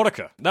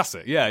 Melodica, that's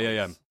it.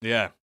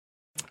 Yeah.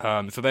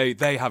 So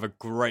they have a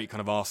great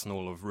kind of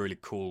arsenal of really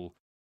cool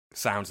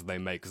sounds that they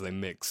make,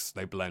 because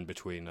they blend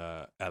between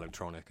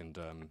electronic and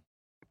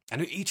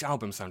each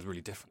album sounds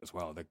really different as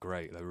well. They're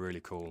great. They're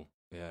really cool.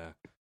 Yeah.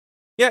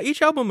 Yeah,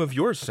 each album of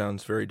yours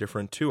sounds very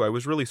different too. I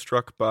was really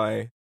struck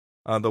by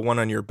the one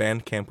on your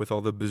Bandcamp with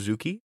all the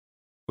bouzouki. It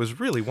was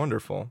really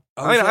wonderful.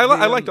 I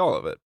liked all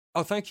of it.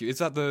 Oh, thank you. Is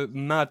that the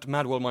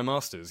Mad World My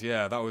Masters?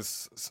 Yeah, that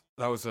was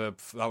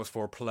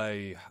for a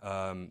play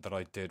that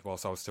I did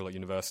whilst I was still at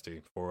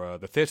university for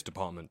the theatre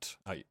department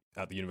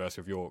at the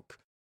University of York.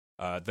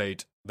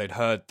 They'd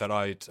heard that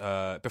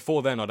I'd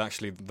before then I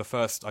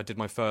did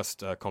my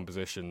first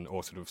composition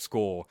or sort of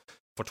score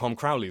for Tom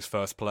Crowley's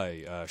first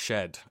play,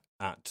 Shed,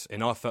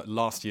 in our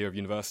last year of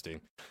university.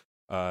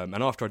 And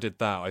after I did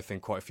that, I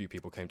think quite a few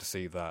people came to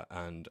see that,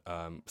 and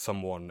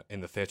someone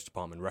in the theatre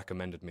department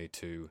recommended me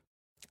to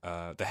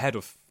the head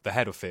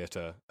of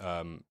theatre,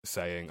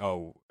 saying,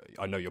 "Oh,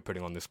 I know you're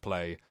putting on this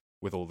play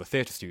with all the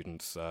theatre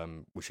students.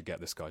 We should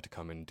get this guy to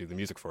come and do the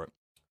music for it."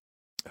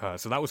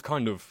 So that was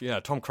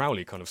Tom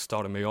Crowley kind of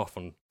started me off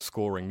on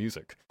scoring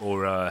music.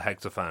 Or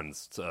Hector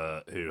fans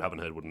who haven't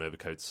heard Wooden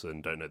Overcoats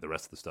and don't know the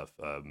rest of the stuff.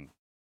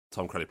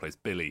 Tom Crowley plays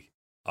Billy.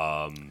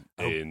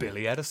 In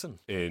Billy Edison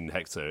in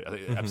Hector, I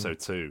think episode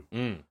 2,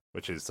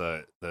 which is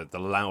the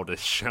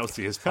loudest,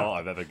 shoutiest part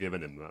I've ever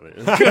given him.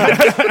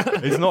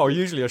 He's not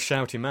usually a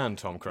shouty man,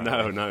 Tom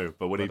Crowley. No,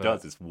 but when he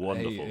does, it's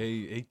wonderful.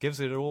 He gives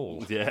it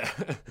all. Yeah,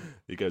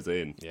 he goes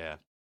in. Yeah.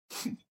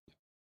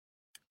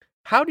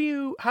 How do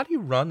you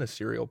run a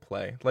serial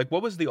play? Like,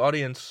 what was the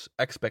audience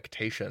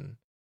expectation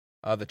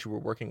that you were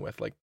working with?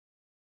 Like,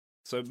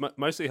 so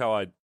mostly how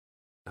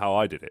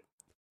I did it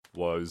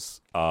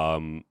was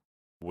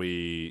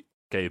we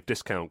gave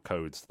discount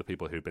codes to the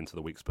people who'd been to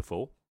the weeks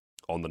before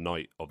on the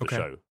night of the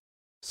show.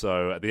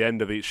 So at the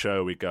end of each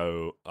show, we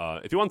go,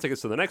 if you want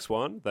tickets to the next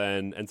one,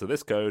 then enter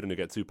this code and you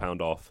get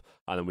 £2 off.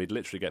 And then we'd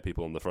literally get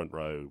people on the front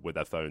row with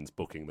their phones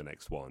booking the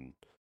next one.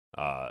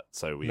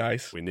 So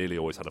we nearly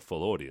always had a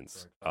full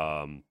audience.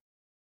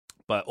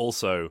 But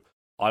also,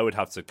 I would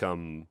have to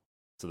come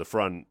to the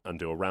front and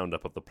do a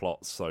roundup of the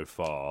plot so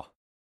far.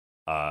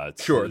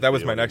 Sure, that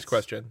was my next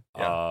question.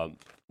 Yeah.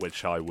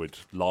 Which I would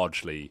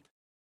largely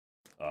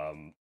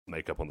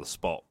make up on the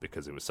spot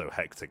because it was so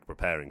hectic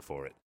preparing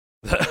for it.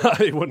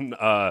 I wouldn't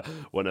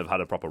have had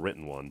a proper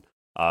written one.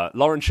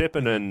 Lauren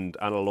Shippen and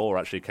Anna Law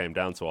actually came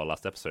down to our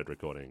last episode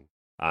recording,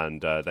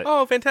 and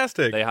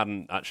fantastic! They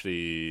hadn't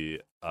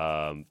actually.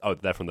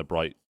 They're from the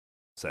Bright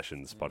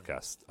Sessions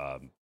podcast.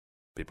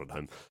 People at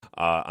home,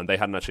 and they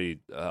hadn't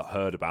actually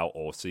heard about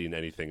or seen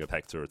anything of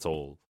Hector at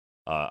all,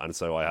 and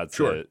so I had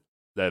to.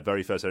 Their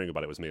very first hearing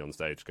about it was me on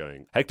stage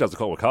going, Hector's a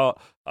comic heart.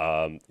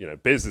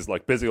 Biz is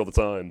like busy all the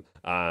time,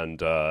 and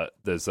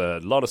there's a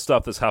lot of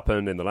stuff that's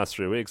happened in the last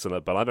 3 weeks,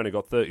 but I've only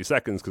got 30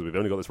 seconds because we've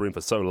only got this room for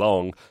so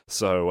long.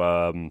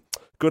 So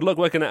good luck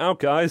working it out,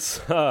 guys.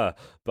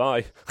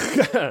 Bye.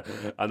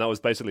 And that was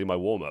basically my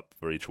warm up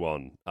for each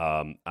one.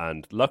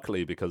 And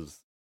luckily,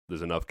 because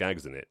there's enough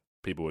gags in it,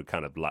 people would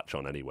kind of latch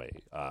on anyway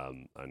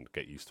and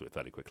get used to it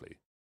fairly quickly.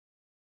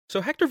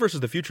 So Hector versus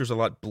the Future is a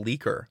lot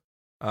bleaker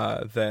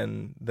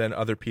than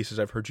other pieces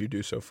I've heard you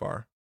do so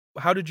far.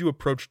 How did you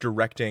approach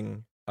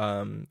directing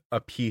a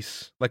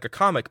piece, like a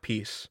comic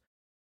piece,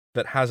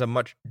 that has a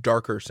much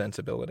darker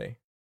sensibility?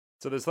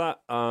 So there's that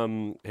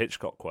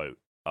Hitchcock quote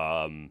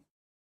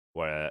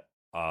where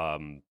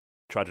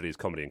tragedy is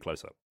comedy in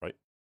close-up, right?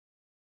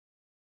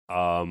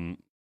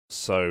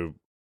 So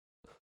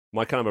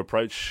my kind of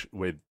approach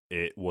with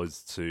it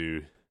was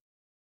to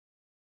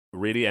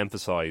really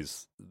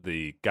emphasize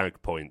the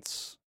gag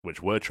points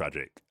which were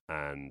tragic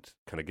and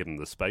kind of give them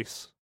the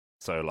space.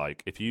 So,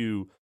 like, if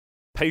you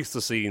pace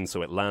the scene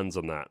so it lands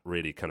on that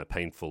really kind of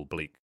painful,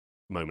 bleak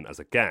moment as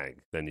a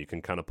gag, then you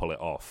can kind of pull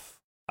it off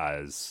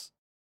as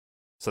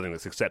something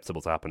that's acceptable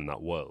to happen in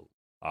that world.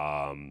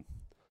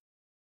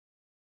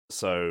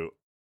 So,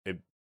 it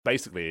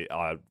basically,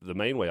 the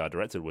main way I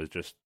directed was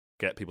just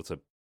get people to,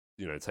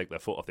 take their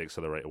foot off the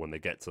accelerator when they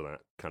get to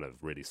that kind of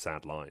really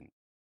sad line,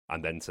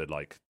 and then to,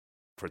 like,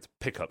 for it to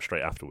pick up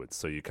straight afterwards.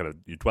 So you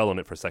dwell on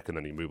it for a second,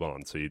 then you move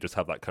on. So you just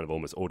have that kind of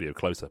almost audio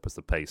close-up as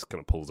the pace kind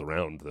of pulls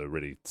around the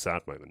really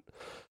sad moment.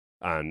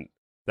 And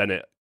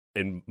then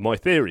my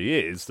theory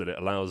is that it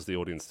allows the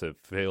audience to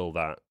feel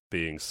that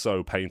being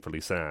so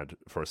painfully sad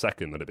for a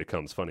second that it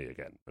becomes funny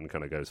again and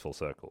kind of goes full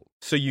circle.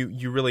 So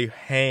you really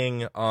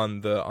hang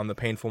on the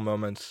painful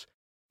moments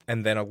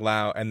and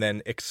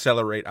then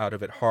accelerate out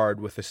of it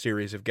hard with a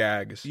series of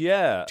gags.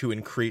 Yeah. To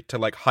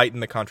like heighten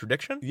the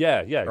contradiction? Yeah,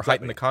 or exactly.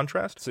 Heighten the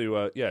contrast?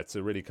 To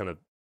really kind of,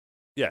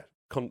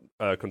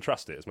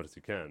 contrast it as much as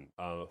you can.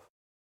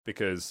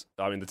 Because,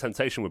 I mean, the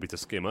temptation would be to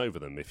skim over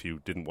them if you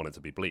didn't want it to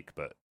be bleak.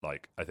 But,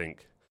 like, I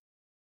think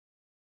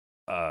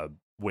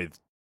with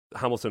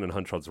Hamilton and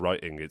Huntrod's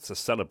writing, it's a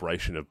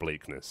celebration of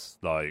bleakness.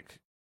 Like,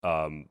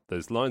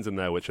 there's lines in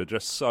there which are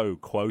just so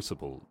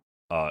quotable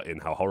in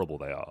how horrible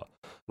they are.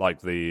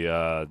 Like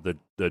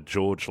the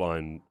George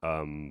line,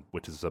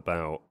 which is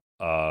about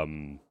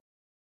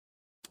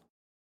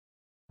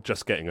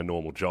just getting a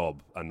normal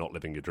job and not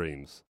living your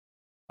dreams.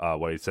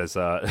 where he says,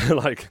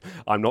 like,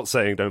 I'm not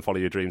saying don't follow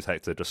your dreams,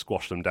 Hector, just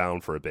squash them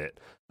down for a bit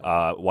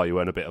while you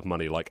earn a bit of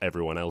money like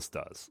everyone else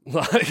does.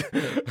 Like,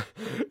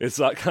 it's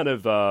that kind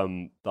of,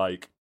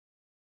 like,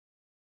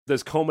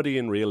 there's comedy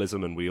in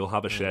realism, and we all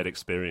have a shared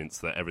experience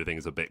that everything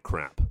is a bit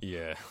crap.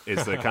 Yeah.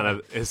 It's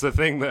the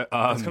thing that...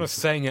 it's kind of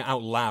saying it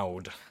out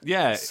loud.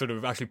 Yeah. Sort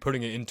of actually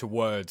putting it into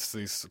words,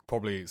 these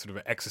probably sort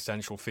of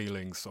existential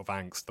feelings of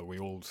angst that we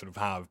all sort of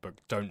have, but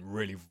don't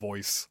really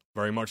voice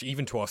very much,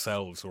 even to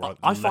ourselves. Or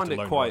I find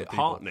it quite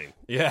heartening.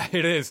 Yeah,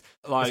 it is.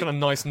 Like, it's kind of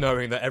nice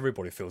knowing that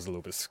everybody feels a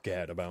little bit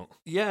scared about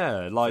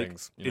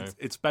things.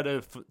 It's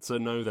better to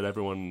know that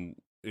everyone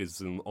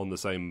is on the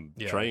same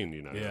train,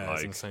 Yeah, like,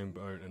 it's in the same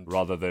boat,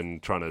 rather than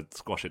trying to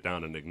squash it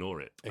down and ignore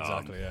it.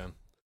 Exactly.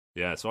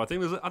 Yeah. So I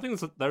think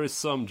there is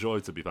some joy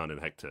to be found in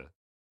Hector.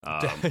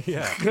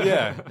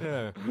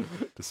 Yeah.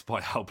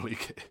 Despite how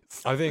bleak it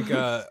is. I think.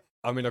 A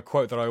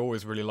quote that I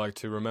always really like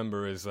to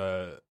remember is.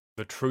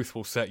 The truth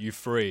will set you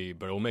free,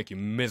 but it'll make you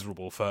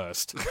miserable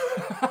first.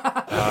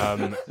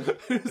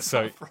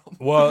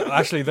 Well,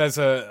 actually,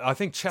 I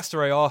think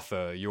Chester A.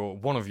 Arthur,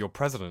 one of your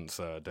presidents,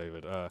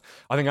 David. I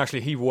think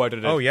actually he worded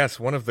it. Oh yes,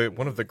 one of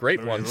the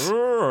great ones.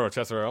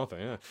 Chester A.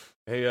 Arthur,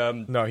 yeah.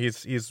 No,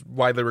 he's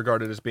widely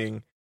regarded as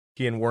being.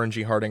 He and Warren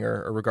G. Harding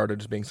are regarded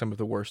as being some of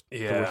the worst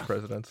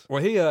presidents.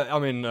 Well,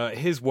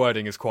 his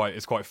wording is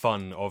quite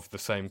fun of the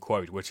same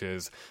quote, which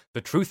is,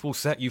 "The truth will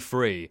set you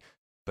free,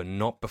 but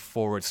not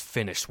before it's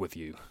finished with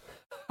you."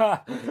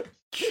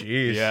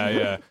 Jeez.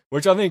 Yeah.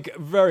 Which I think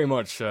very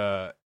much,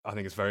 I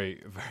think it's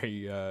very,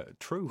 very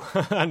true.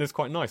 And it's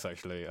quite nice,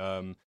 actually.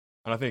 And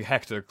I think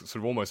Hector sort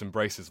of almost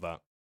embraces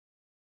that.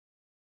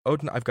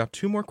 Oðinn, I've got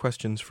 2 more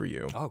questions for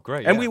you. Oh,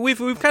 great. And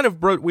we've kind of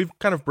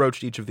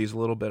broached each of these a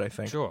little bit, I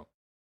think. Sure.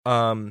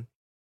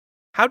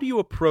 How do you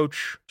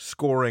approach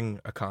scoring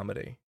a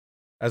comedy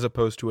as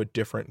opposed to a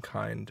different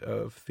kind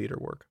of theater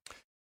work?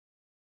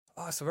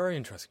 Oh, it's a very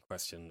interesting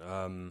question.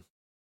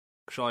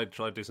 Shall I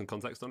do some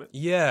context on it?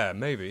 Yeah,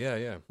 maybe.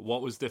 Yeah.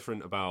 What was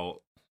different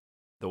about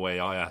the way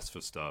I asked for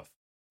stuff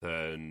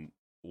than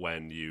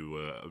when you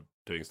were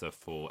doing stuff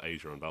for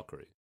Asia and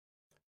Valkyrie?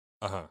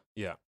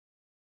 Yeah.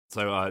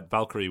 So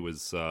Valkyrie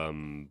was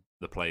the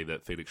play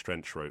that Felix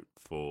Trench wrote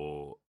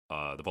for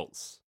the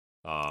Vaults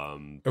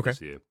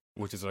this year.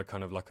 Which is a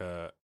kind of like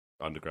a...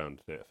 Underground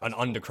theatre festival.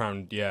 An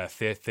underground,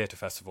 theatre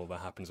festival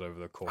that happens over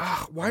the course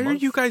of why are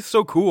you guys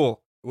so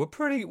cool? We're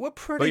pretty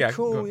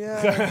cool,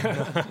 yeah.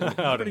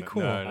 Pretty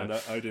cool. No. And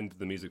Oðinn did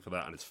the music for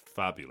that, and it's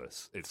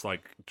fabulous. It's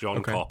like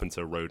John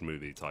Carpenter road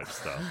movie type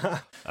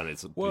stuff, and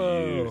it's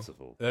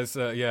beautiful. There's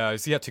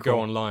it's yet to go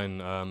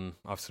online. I'm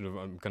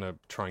gonna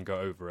try and go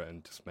over it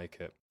and just make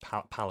it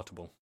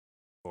palatable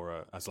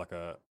for as like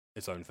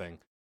its own thing.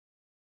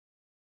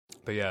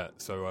 But yeah,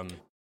 so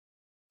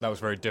that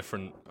was very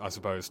different, I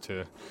suppose,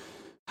 to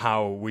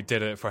how we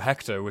did it for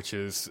Hector, which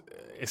is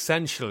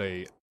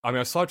essentially.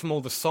 Aside from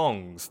all the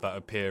songs that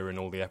appear in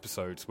all the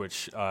episodes,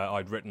 which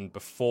I'd written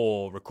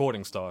before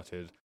recording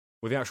started,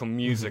 with the actual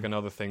music and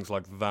other things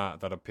like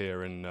that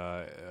appear in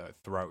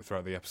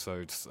throughout the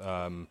episodes,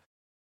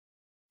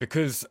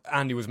 because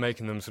Andy was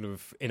making them sort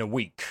of in a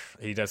week,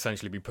 he'd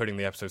essentially be putting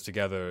the episodes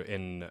together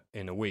in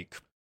a week.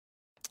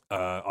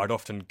 I'd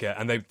often get,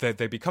 and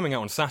they'd be coming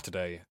out on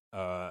Saturday,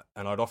 and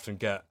I'd often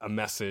get a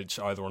message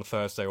either on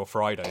Thursday or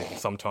Friday,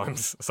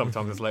 sometimes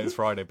as late as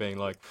Friday, being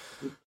like,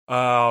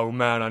 "Oh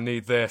man, I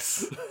need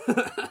this.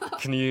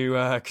 Can you do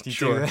that?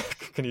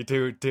 Can you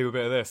do a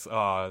bit of this?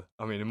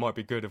 It might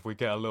be good if we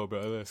get a little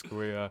bit of this. Can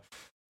we?"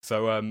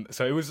 So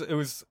it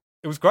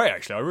was great,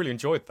 actually. I really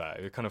enjoyed that.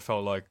 It kind of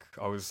felt like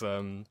I was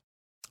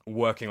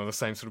working on the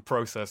same sort of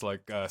process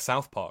like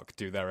South Park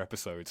do their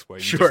episodes, where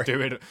you just do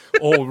it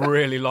all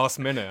really last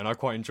minute, and I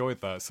quite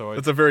enjoyed that. So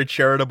that's a very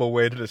charitable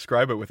way to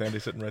describe it, with Andy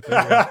sitting right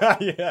there.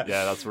 Yeah,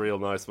 that's real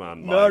nice,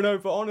 man. No,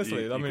 but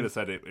honestly, you could have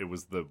said it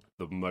was the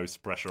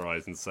most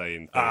pressurized,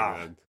 insane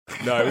thing.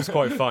 No, it was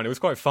quite fun. It was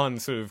quite fun,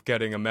 sort of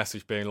getting a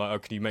message being like, "Oh,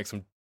 can you make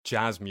some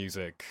jazz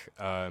music?"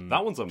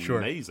 That one's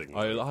amazing.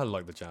 I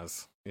like the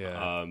jazz.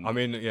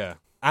 Yeah,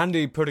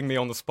 Andy putting me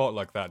on the spot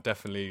like that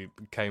definitely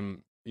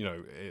came.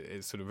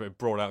 It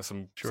brought out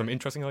some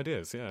interesting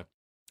ideas. Yeah.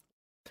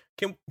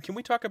 Can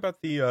we talk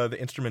about the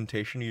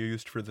instrumentation you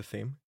used for the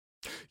theme?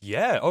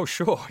 Yeah. Oh,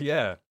 sure.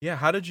 Yeah. Yeah.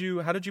 How did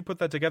you put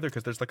that together?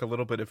 Because there's like a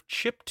little bit of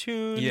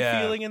chiptune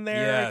feeling in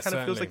there. Yeah, it kind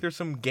of feels like there's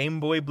some Game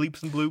Boy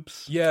bleeps and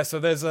bloops. Yeah. So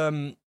there's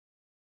and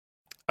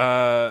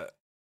I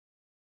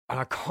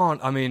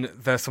can't.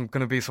 There's going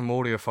to be some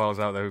audiophiles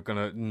out there who are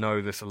going to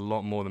know this a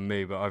lot more than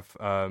me. But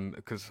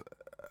because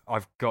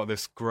I've got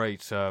this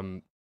great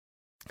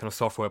kind of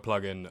software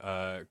plugin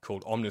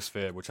called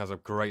Omnisphere, which has a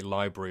great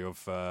library of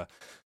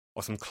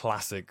some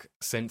classic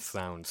synth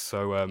sounds.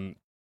 So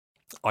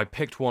I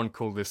picked one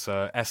called this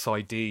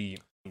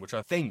SID, which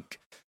I think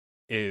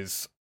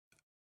is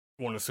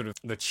one of sort of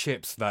the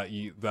chips that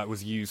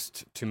was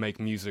used to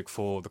make music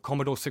for the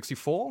Commodore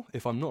 64,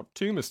 if I'm not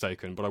too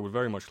mistaken, but I would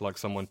very much like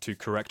someone to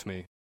correct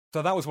me.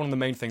 So that was one of the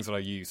main things that I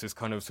used, is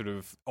kind of sort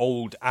of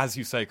old, as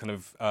you say, kind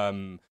of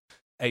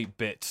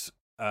 8-bit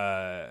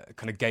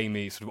kind of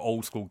gamey, sort of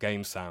old school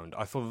game sound.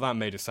 I thought that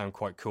made it sound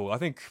quite cool. I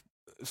think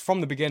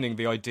from the beginning,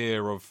 the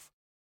idea of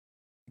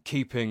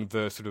keeping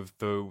the sort of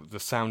the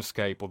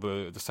soundscape or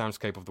the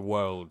soundscape of the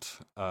world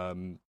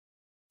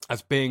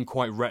as being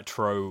quite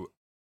retro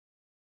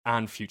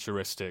and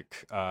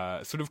futuristic,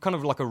 sort of kind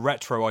of like a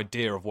retro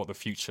idea of what the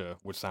future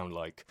would sound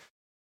like,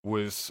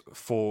 was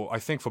I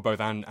think for both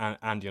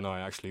Andy and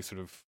I actually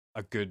sort of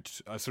a good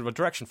sort of a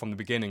direction from the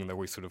beginning that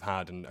we sort of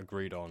had and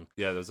agreed on.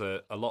 Yeah, there's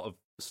a lot of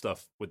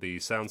stuff with the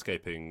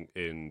soundscaping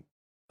in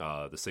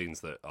the scenes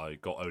that I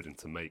got Oðinn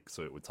to make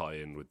so it would tie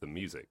in with the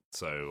music.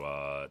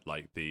 So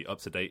like the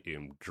up-to-date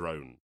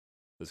drone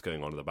that's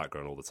going on in the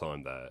background all the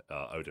time there,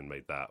 Oðinn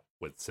made that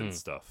with synth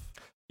stuff.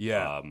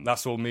 Yeah,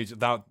 that's all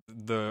music. A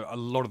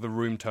lot of the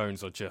room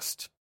tones are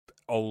just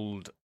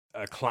old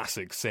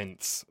classic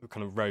synths,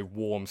 kind of very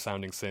warm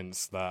sounding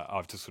synths that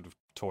I've just sort of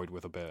toyed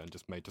with a bit and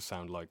just made to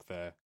sound like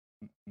they're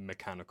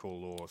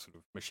mechanical or sort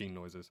of machine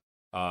noises.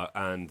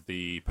 And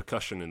the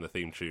percussion in the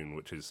theme tune,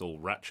 which is all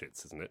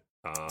ratchets, isn't it?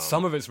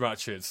 Some of it's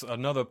ratchets.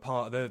 Another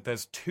part,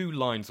 there's 2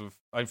 lines of,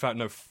 in fact,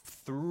 no,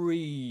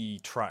 3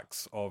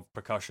 tracks of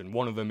percussion.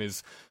 One of them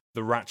is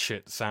the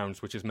ratchet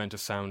sounds, which is meant to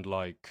sound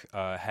like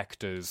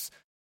Hector's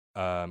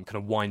kind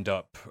of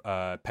wind-up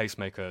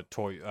pacemaker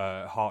toy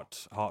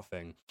heart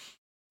thing.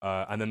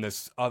 And then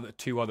there's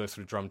 2 other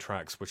sort of drum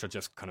tracks, which are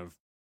just kind of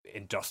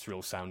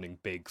industrial sounding,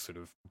 big sort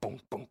of bonk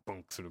bonk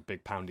bonk sort of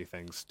big poundy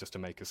things, just to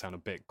make it sound a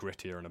bit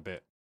grittier and a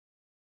bit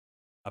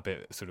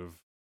sort of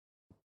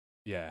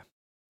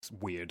it's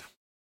weird,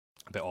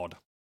 a bit odd.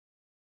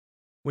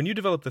 When you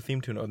developed the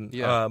theme tune,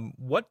 Oðinn,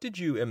 what did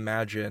you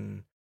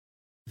imagine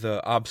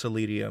the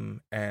obsoletium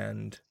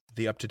and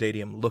the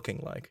up-to-dateium looking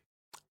like,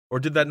 or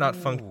did that not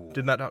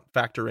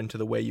factor into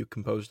the way you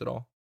composed it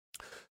all?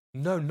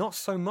 No, not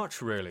so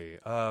much really.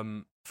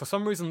 For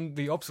some reason,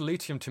 the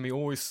obsoletium to me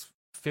always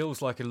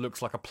feels like it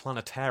looks like a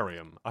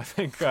planetarium. I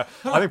think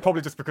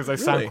probably just because they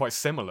sound quite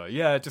similar.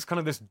 Yeah, just kind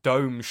of this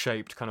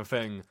dome-shaped kind of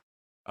thing.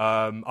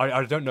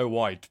 I don't know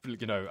why.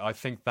 I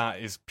think that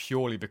is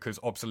purely because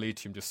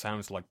obsoletium just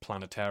sounds like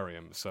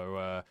planetarium.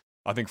 So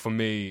I think for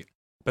me,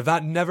 but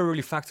that never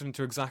really factored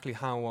into exactly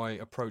how I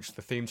approached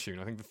the theme tune.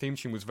 I think the theme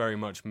tune was very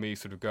much me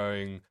sort of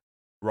going,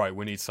 right,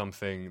 we need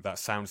something that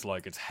sounds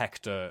like it's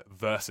Hector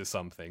versus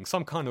something,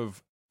 some kind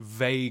of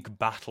vague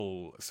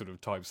battle sort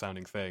of type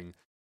sounding thing.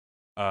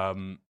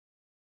 And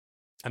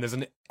there's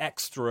an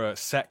extra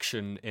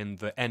section in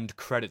the end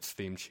credits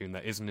theme tune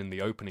that isn't in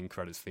the opening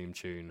credits theme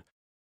tune,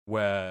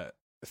 where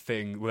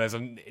there's a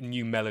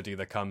new melody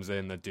that comes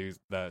in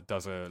that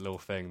does a little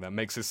thing that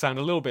makes it sound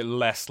a little bit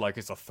less like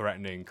it's a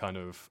threatening kind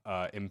of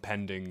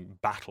impending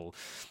battle.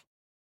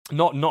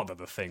 Not that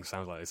the thing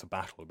sounds like it's a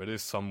battle, but it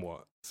is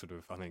somewhat sort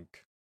of, I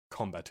think,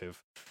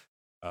 combative.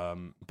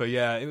 But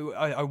yeah,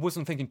 I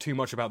wasn't thinking too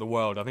much about the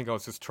world. I think I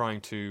was just trying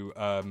to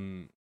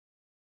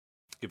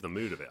give the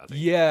mood of it, I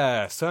think.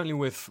 Yeah, certainly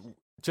with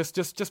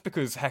just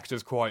because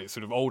Hector's quite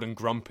sort of old and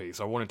grumpy,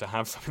 so I wanted to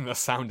have something that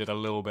sounded a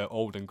little bit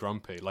old and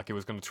grumpy, like it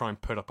was going to try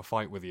and put up a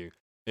fight with you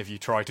if you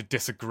try to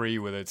disagree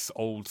with its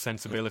old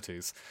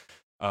sensibilities.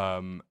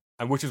 And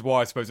which is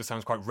why I suppose it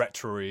sounds quite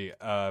retro-y,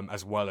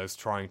 as well as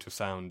trying to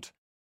sound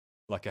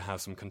like it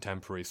has some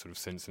contemporary sort of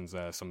synths in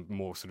there, some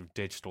more sort of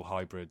digital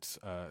hybrid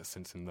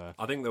synths in there.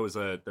 I think there was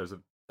a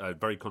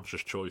very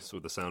conscious choice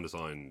with the sound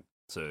design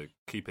to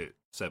keep it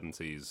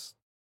 70s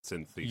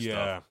synthy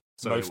stuff.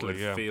 So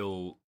mostly, it would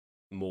feel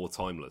more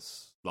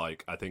timeless.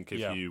 Like, I think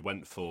if you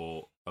went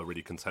for a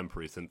really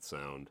contemporary synth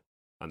sound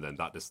and then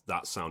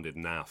that sounded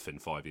naff in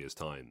 5 years'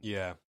 time,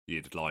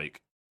 you'd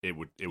like it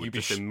would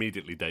just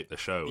immediately date the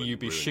show. You'd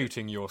be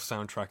shooting your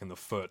soundtrack in the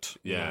foot.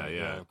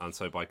 Yeah. And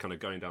so by kind of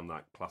going down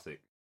that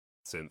classic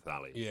synth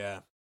alley,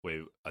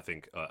 we I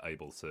think are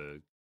able to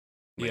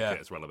make it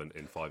as relevant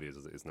in 5 years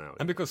as it is now.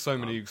 And because so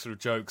many sort of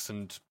jokes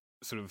and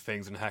sort of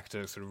things in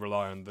Hector sort of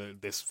rely on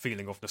this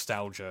feeling of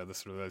nostalgia, the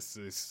sort of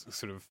this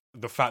sort of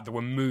the fact that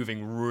we're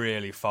moving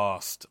really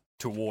fast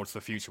towards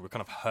the future. We're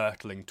kind of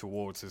hurtling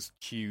towards this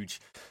huge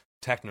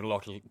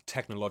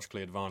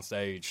technologically advanced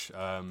age.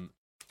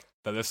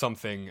 That there's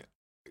something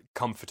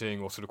comforting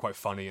or sort of quite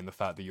funny in the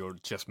fact that you're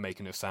just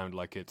making it sound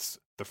like it's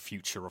the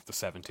future of the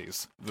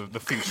 70s. The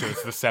future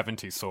as the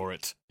 70s saw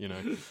it, you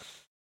know.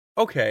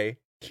 Okay,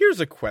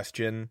 here's a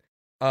question.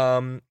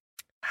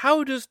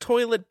 How does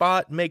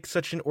ToiletBot make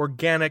such an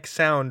organic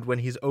sound when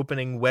he's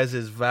opening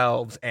Wes's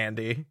valves,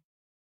 Andy?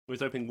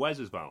 He's opening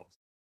Wes's valves.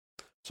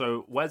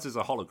 So Wes is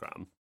a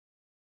hologram.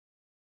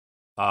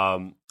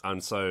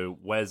 And so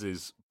Wes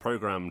is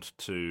programmed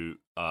to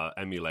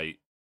emulate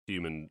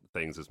human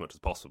things as much as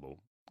possible.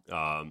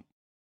 And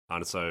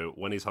so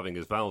when he's having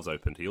his valves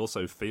opened, he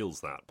also feels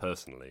that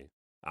personally.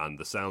 And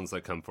the sounds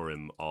that come for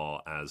him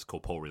are as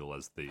corporeal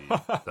as the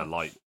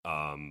light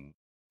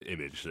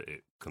image that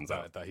it comes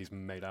out. That he's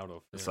made out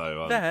of. Yeah.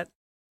 So that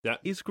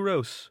is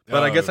gross.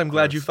 But I guess I'm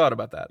glad you thought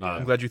about that.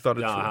 I'm glad you thought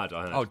it through. I had.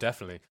 Oh,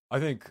 definitely. I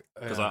think...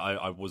 Because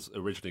I was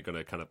originally going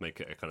to kind of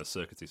make it a kind of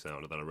circuity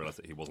sound, and then I realised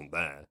that he wasn't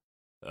there,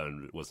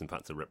 and it was in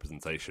fact a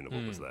representation of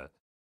what was there.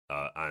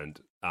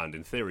 and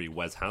in theory,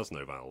 Wes has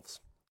no valves.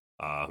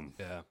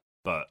 Yeah.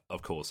 But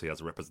of course, he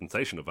has a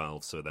representation of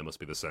valves, so there must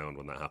be the sound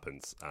when that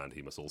happens, and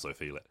he must also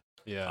feel it.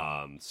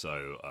 Yeah.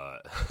 So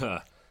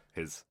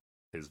his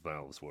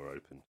valves were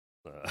open.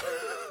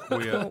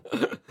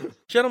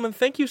 Gentlemen,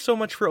 thank you so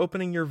much for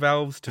opening your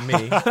valves to me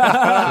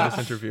for this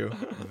interview.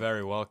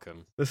 Very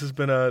welcome. This has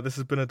been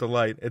a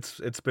delight.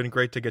 It's been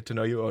great to get to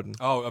know you, Oðinn.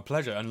 Oh, a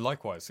pleasure, and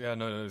likewise. Yeah,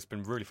 no, it's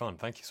been really fun.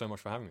 Thank you so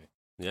much for having me.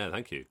 Yeah,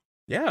 thank you.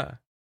 Yeah.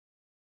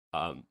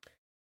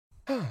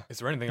 Is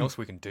there anything else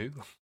we can do?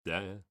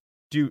 Yeah.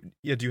 Do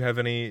you have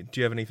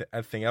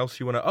anything else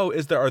you want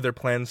to? Are there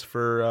plans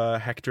for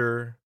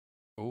Hector?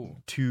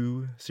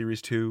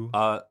 Series 2.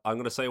 I'm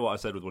going to say what I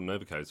said with Wooden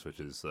Overcoats, which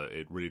is that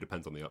it really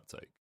depends on the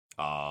uptake.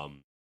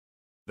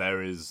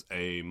 There is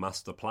a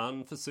master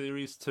plan for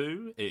Series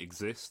 2. It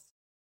exists,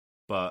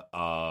 but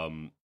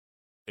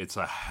it's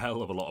a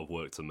hell of a lot of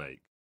work to make.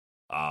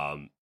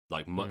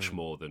 Much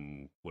more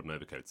than Wooden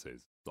Overcoats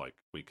is. Like,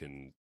 we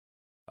can,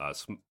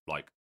 as far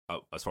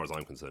as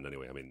I'm concerned,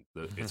 anyway. I mean,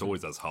 it's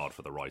always as hard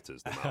for the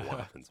writers, no matter what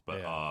happens.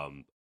 But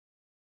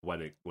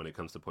when it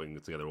comes to putting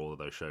together all of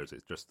those shows,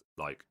 it's just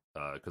like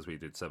because we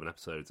did 7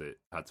 episodes, it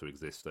had to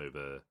exist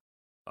over.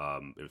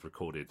 It was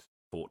recorded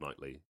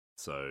fortnightly,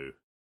 so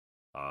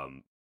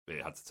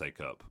it had to take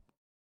up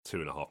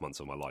 2.5 months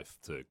of my life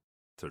to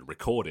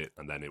record it,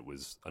 and then it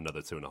was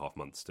another 2.5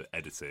 months to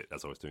edit it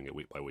as I was doing it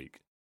week by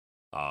week.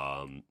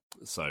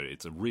 So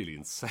it's a really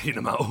insane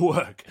amount of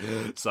work.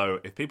 So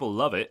if people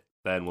love it,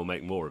 then we'll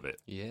make more of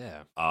it.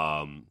 Yeah.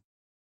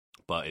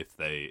 But if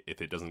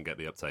it doesn't get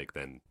the uptake,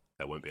 then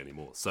there won't be any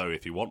more. So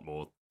if you want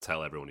more,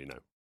 tell everyone you know.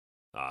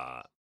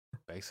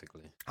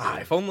 Basically.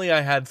 If only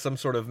I had some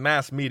sort of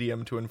mass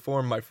medium to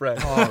inform my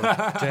friends.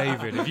 Oh,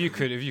 David, if you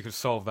could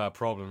solve that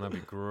problem, that'd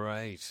be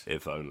great.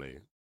 If only.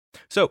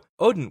 So,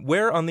 Oðinn,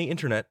 where on the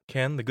internet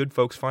can the good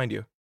folks find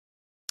you?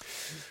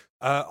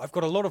 I've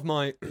got a lot of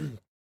my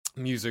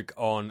music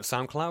on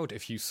SoundCloud.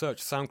 If you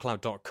search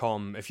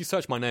soundcloud.com, if you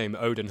search my name,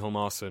 Oðinn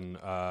Hilmarsson,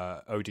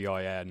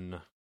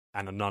 Odin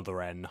and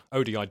another N,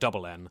 Odin,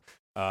 Hilmarsson,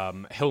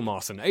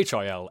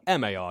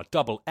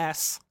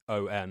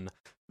 HILMARSSON,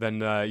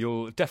 then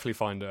you'll definitely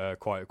find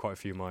quite a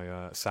few of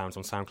my sounds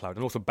on SoundCloud,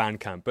 and also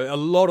Bandcamp. But a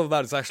lot of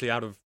that is actually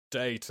out of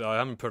date. I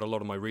haven't put a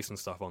lot of my recent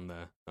stuff on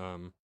there,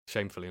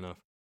 shamefully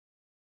enough.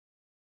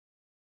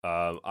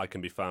 I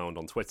can be found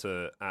on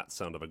Twitter at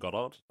Sound of a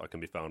Goddard. I can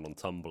be found on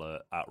Tumblr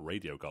at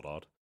Radio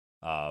Goddard.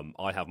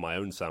 I have my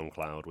own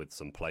SoundCloud with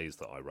some plays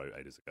that I wrote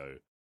ages ago,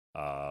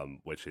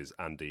 which is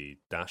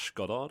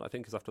Andy-Goddard, I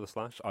think is after the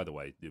slash. Either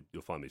way,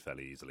 you'll find me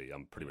fairly easily.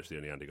 I'm pretty much the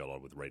only Andy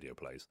Goddard with radio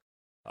plays.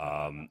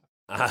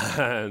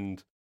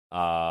 And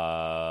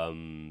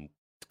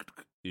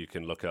you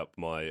can look up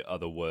my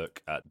other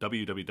work at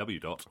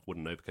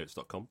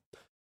www.woodenovercoats.com.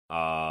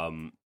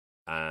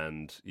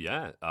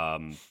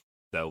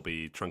 There'll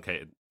be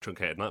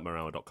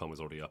truncatednightmarehour.com is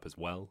already up as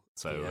well,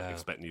 so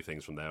expect new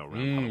things from there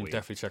around Halloween.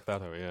 Definitely check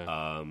that out, yeah.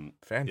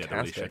 Fantastic. The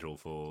release schedule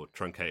for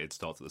Truncated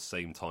starts at the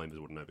same time as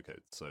Wooden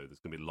Overcoats, so there's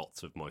going to be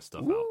lots of my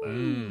stuff out there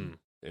in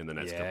the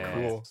next couple of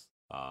months.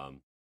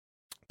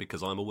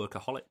 Because I'm a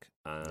workaholic.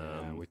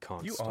 We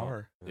can't You stop.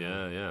 are.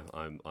 Yeah.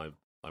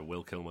 I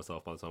will kill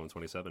myself by the time I'm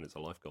 27. It's a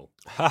life goal.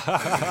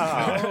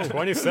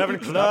 27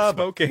 club.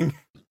 Smoking.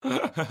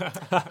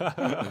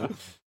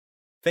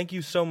 Thank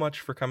you so much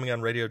for coming on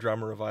Radio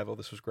Drama Revival.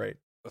 This was great.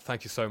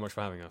 Thank you so much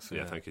for having us.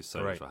 Yeah, thank you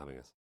so much for having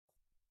us.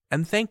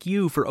 And thank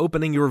you for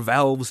opening your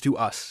valves to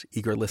us,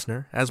 eager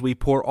listener, as we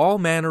pour all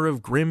manner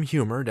of grim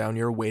humor down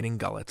your waiting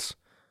gullets.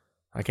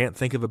 I can't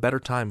think of a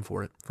better time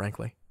for it,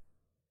 frankly.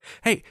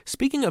 Hey,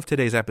 speaking of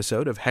today's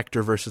episode of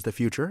Hector versus the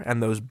Future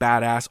and those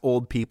badass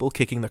old people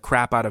kicking the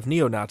crap out of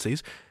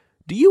neo-Nazis,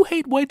 do you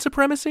hate white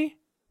supremacy?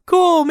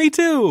 Cool, me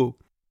too!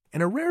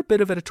 In a rare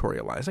bit of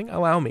editorializing,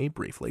 allow me,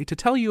 briefly, to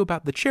tell you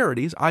about the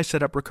charities I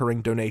set up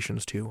recurring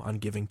donations to on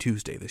Giving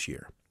Tuesday this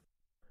year.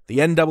 The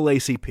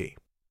NAACP,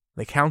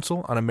 the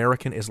Council on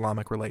American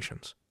Islamic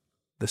Relations,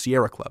 the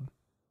Sierra Club,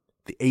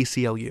 the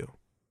ACLU,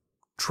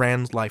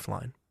 Trans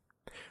Lifeline,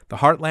 the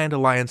Heartland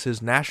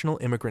Alliance's National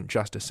Immigrant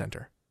Justice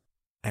Center,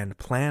 and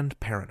Planned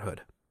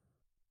Parenthood.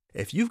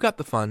 If you've got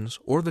the funds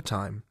or the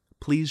time,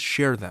 please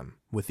share them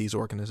with these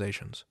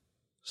organizations.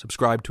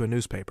 Subscribe to a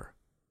newspaper.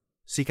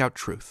 Seek out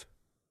truth.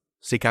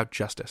 Seek out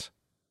justice.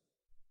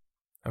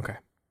 Okay.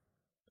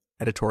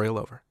 Editorial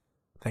over.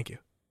 Thank you.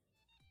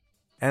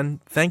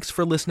 And thanks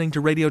for listening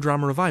to Radio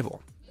Drama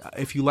Revival.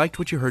 If you liked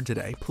what you heard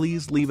today,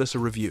 please leave us a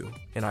review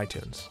in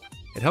iTunes.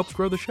 It helps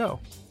grow the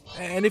show.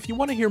 And if you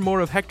want to hear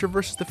more of Hector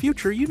versus the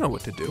Future, you know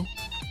what to do.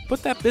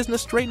 Put that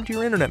business straight into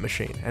your internet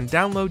machine and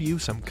download you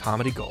some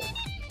comedy gold.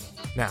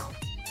 Now,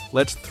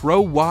 let's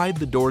throw wide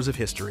the doors of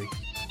history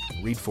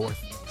and read forth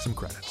some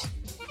credits.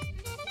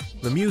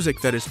 The music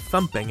that is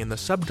thumping in the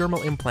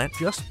subdermal implant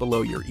just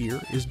below your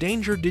ear is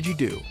Danger Did You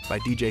Do by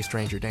DJ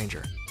Stranger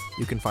Danger.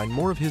 You can find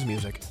more of his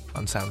music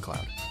on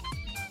SoundCloud.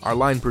 Our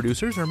line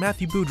producers are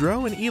Matthew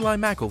Boudreau and Eli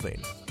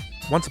McElveen.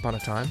 Once upon a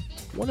time,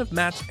 one of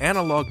Matt's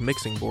analog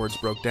mixing boards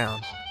broke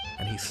down,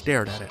 and he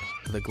stared at it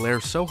with a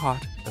glare so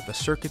hot that the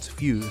circuits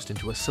fused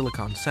into a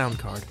silicon sound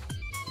card,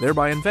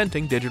 thereby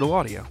inventing digital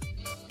audio.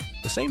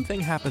 The same thing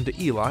happened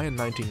to Eli in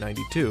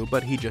 1992,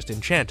 but he just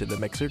enchanted the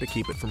mixer to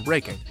keep it from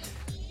breaking.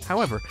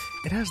 However,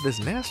 it has this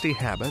nasty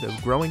habit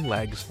of growing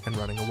legs and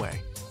running away.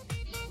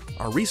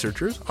 Our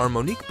researchers are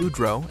Monique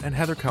Boudreau and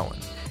Heather Cohen,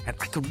 and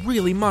I could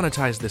really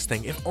monetize this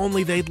thing if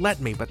only they'd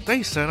let me, but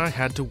they said I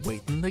had to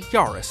wait in the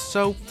Yaris,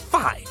 so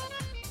fine.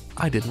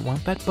 I didn't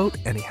want that boat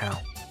anyhow.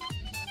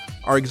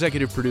 Our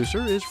executive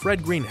producer is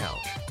Fred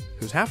Greenhalgh,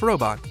 who's half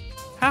robot,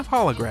 half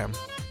hologram,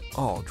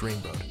 all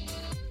dreamboat.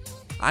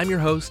 I'm your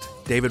host,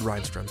 David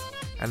Reinstrom,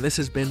 and this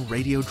has been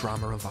Radio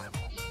Drama Revival.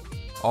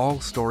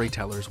 All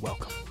storytellers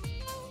welcome.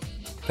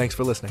 Thanks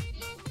for listening.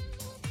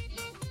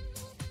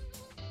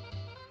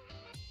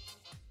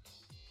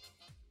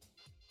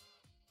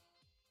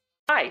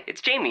 Hi,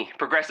 it's Jamie,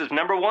 Progressive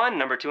number 1,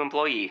 number 2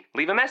 employee.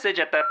 Leave a message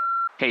at the...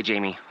 Hey,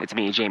 Jamie, it's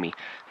me, Jamie.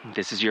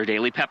 This is your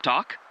daily pep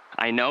talk.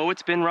 I know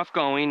it's been rough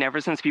going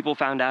ever since people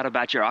found out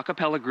about your a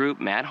cappella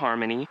group, Mad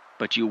Harmony,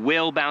 but you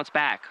will bounce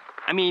back.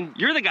 I mean,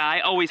 you're the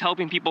guy always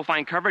helping people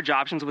find coverage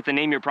options with the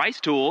Name Your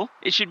Price tool.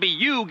 It should be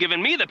you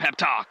giving me the pep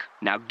talk.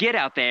 Now get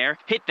out there,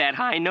 hit that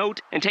high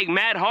note, and take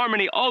Mad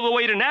Harmony all the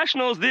way to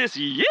nationals this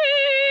year!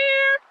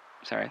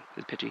 Sorry,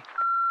 it's pitchy.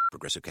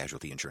 Progressive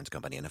Casualty Insurance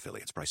Company and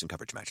Affiliates. Price and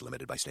coverage match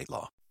limited by state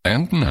law.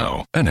 And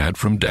now, an ad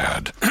from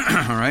Dad.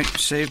 All right,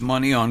 save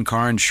money on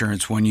car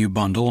insurance when you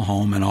bundle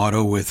home and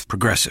auto with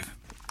Progressive.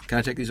 Can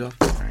I take these off?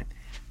 All right.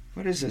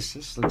 What is this?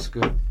 This looks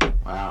good.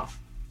 Wow.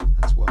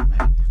 That's well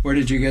made. Where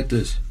did you get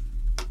this?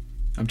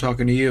 I'm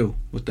talking to you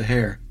with the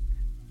hair.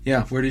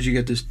 Yeah, where did you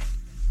get this?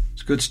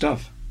 It's good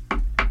stuff.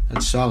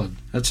 That's solid.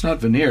 That's not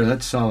veneer,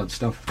 that's solid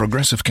stuff.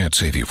 Progressive can't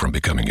save you from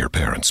becoming your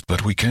parents,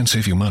 but we can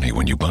save you money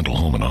when you bundle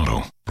home and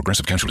auto.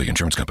 Progressive Casualty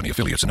Insurance Company,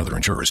 Affiliates, and other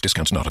insurers.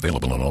 Discounts not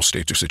available in all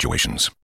states or situations.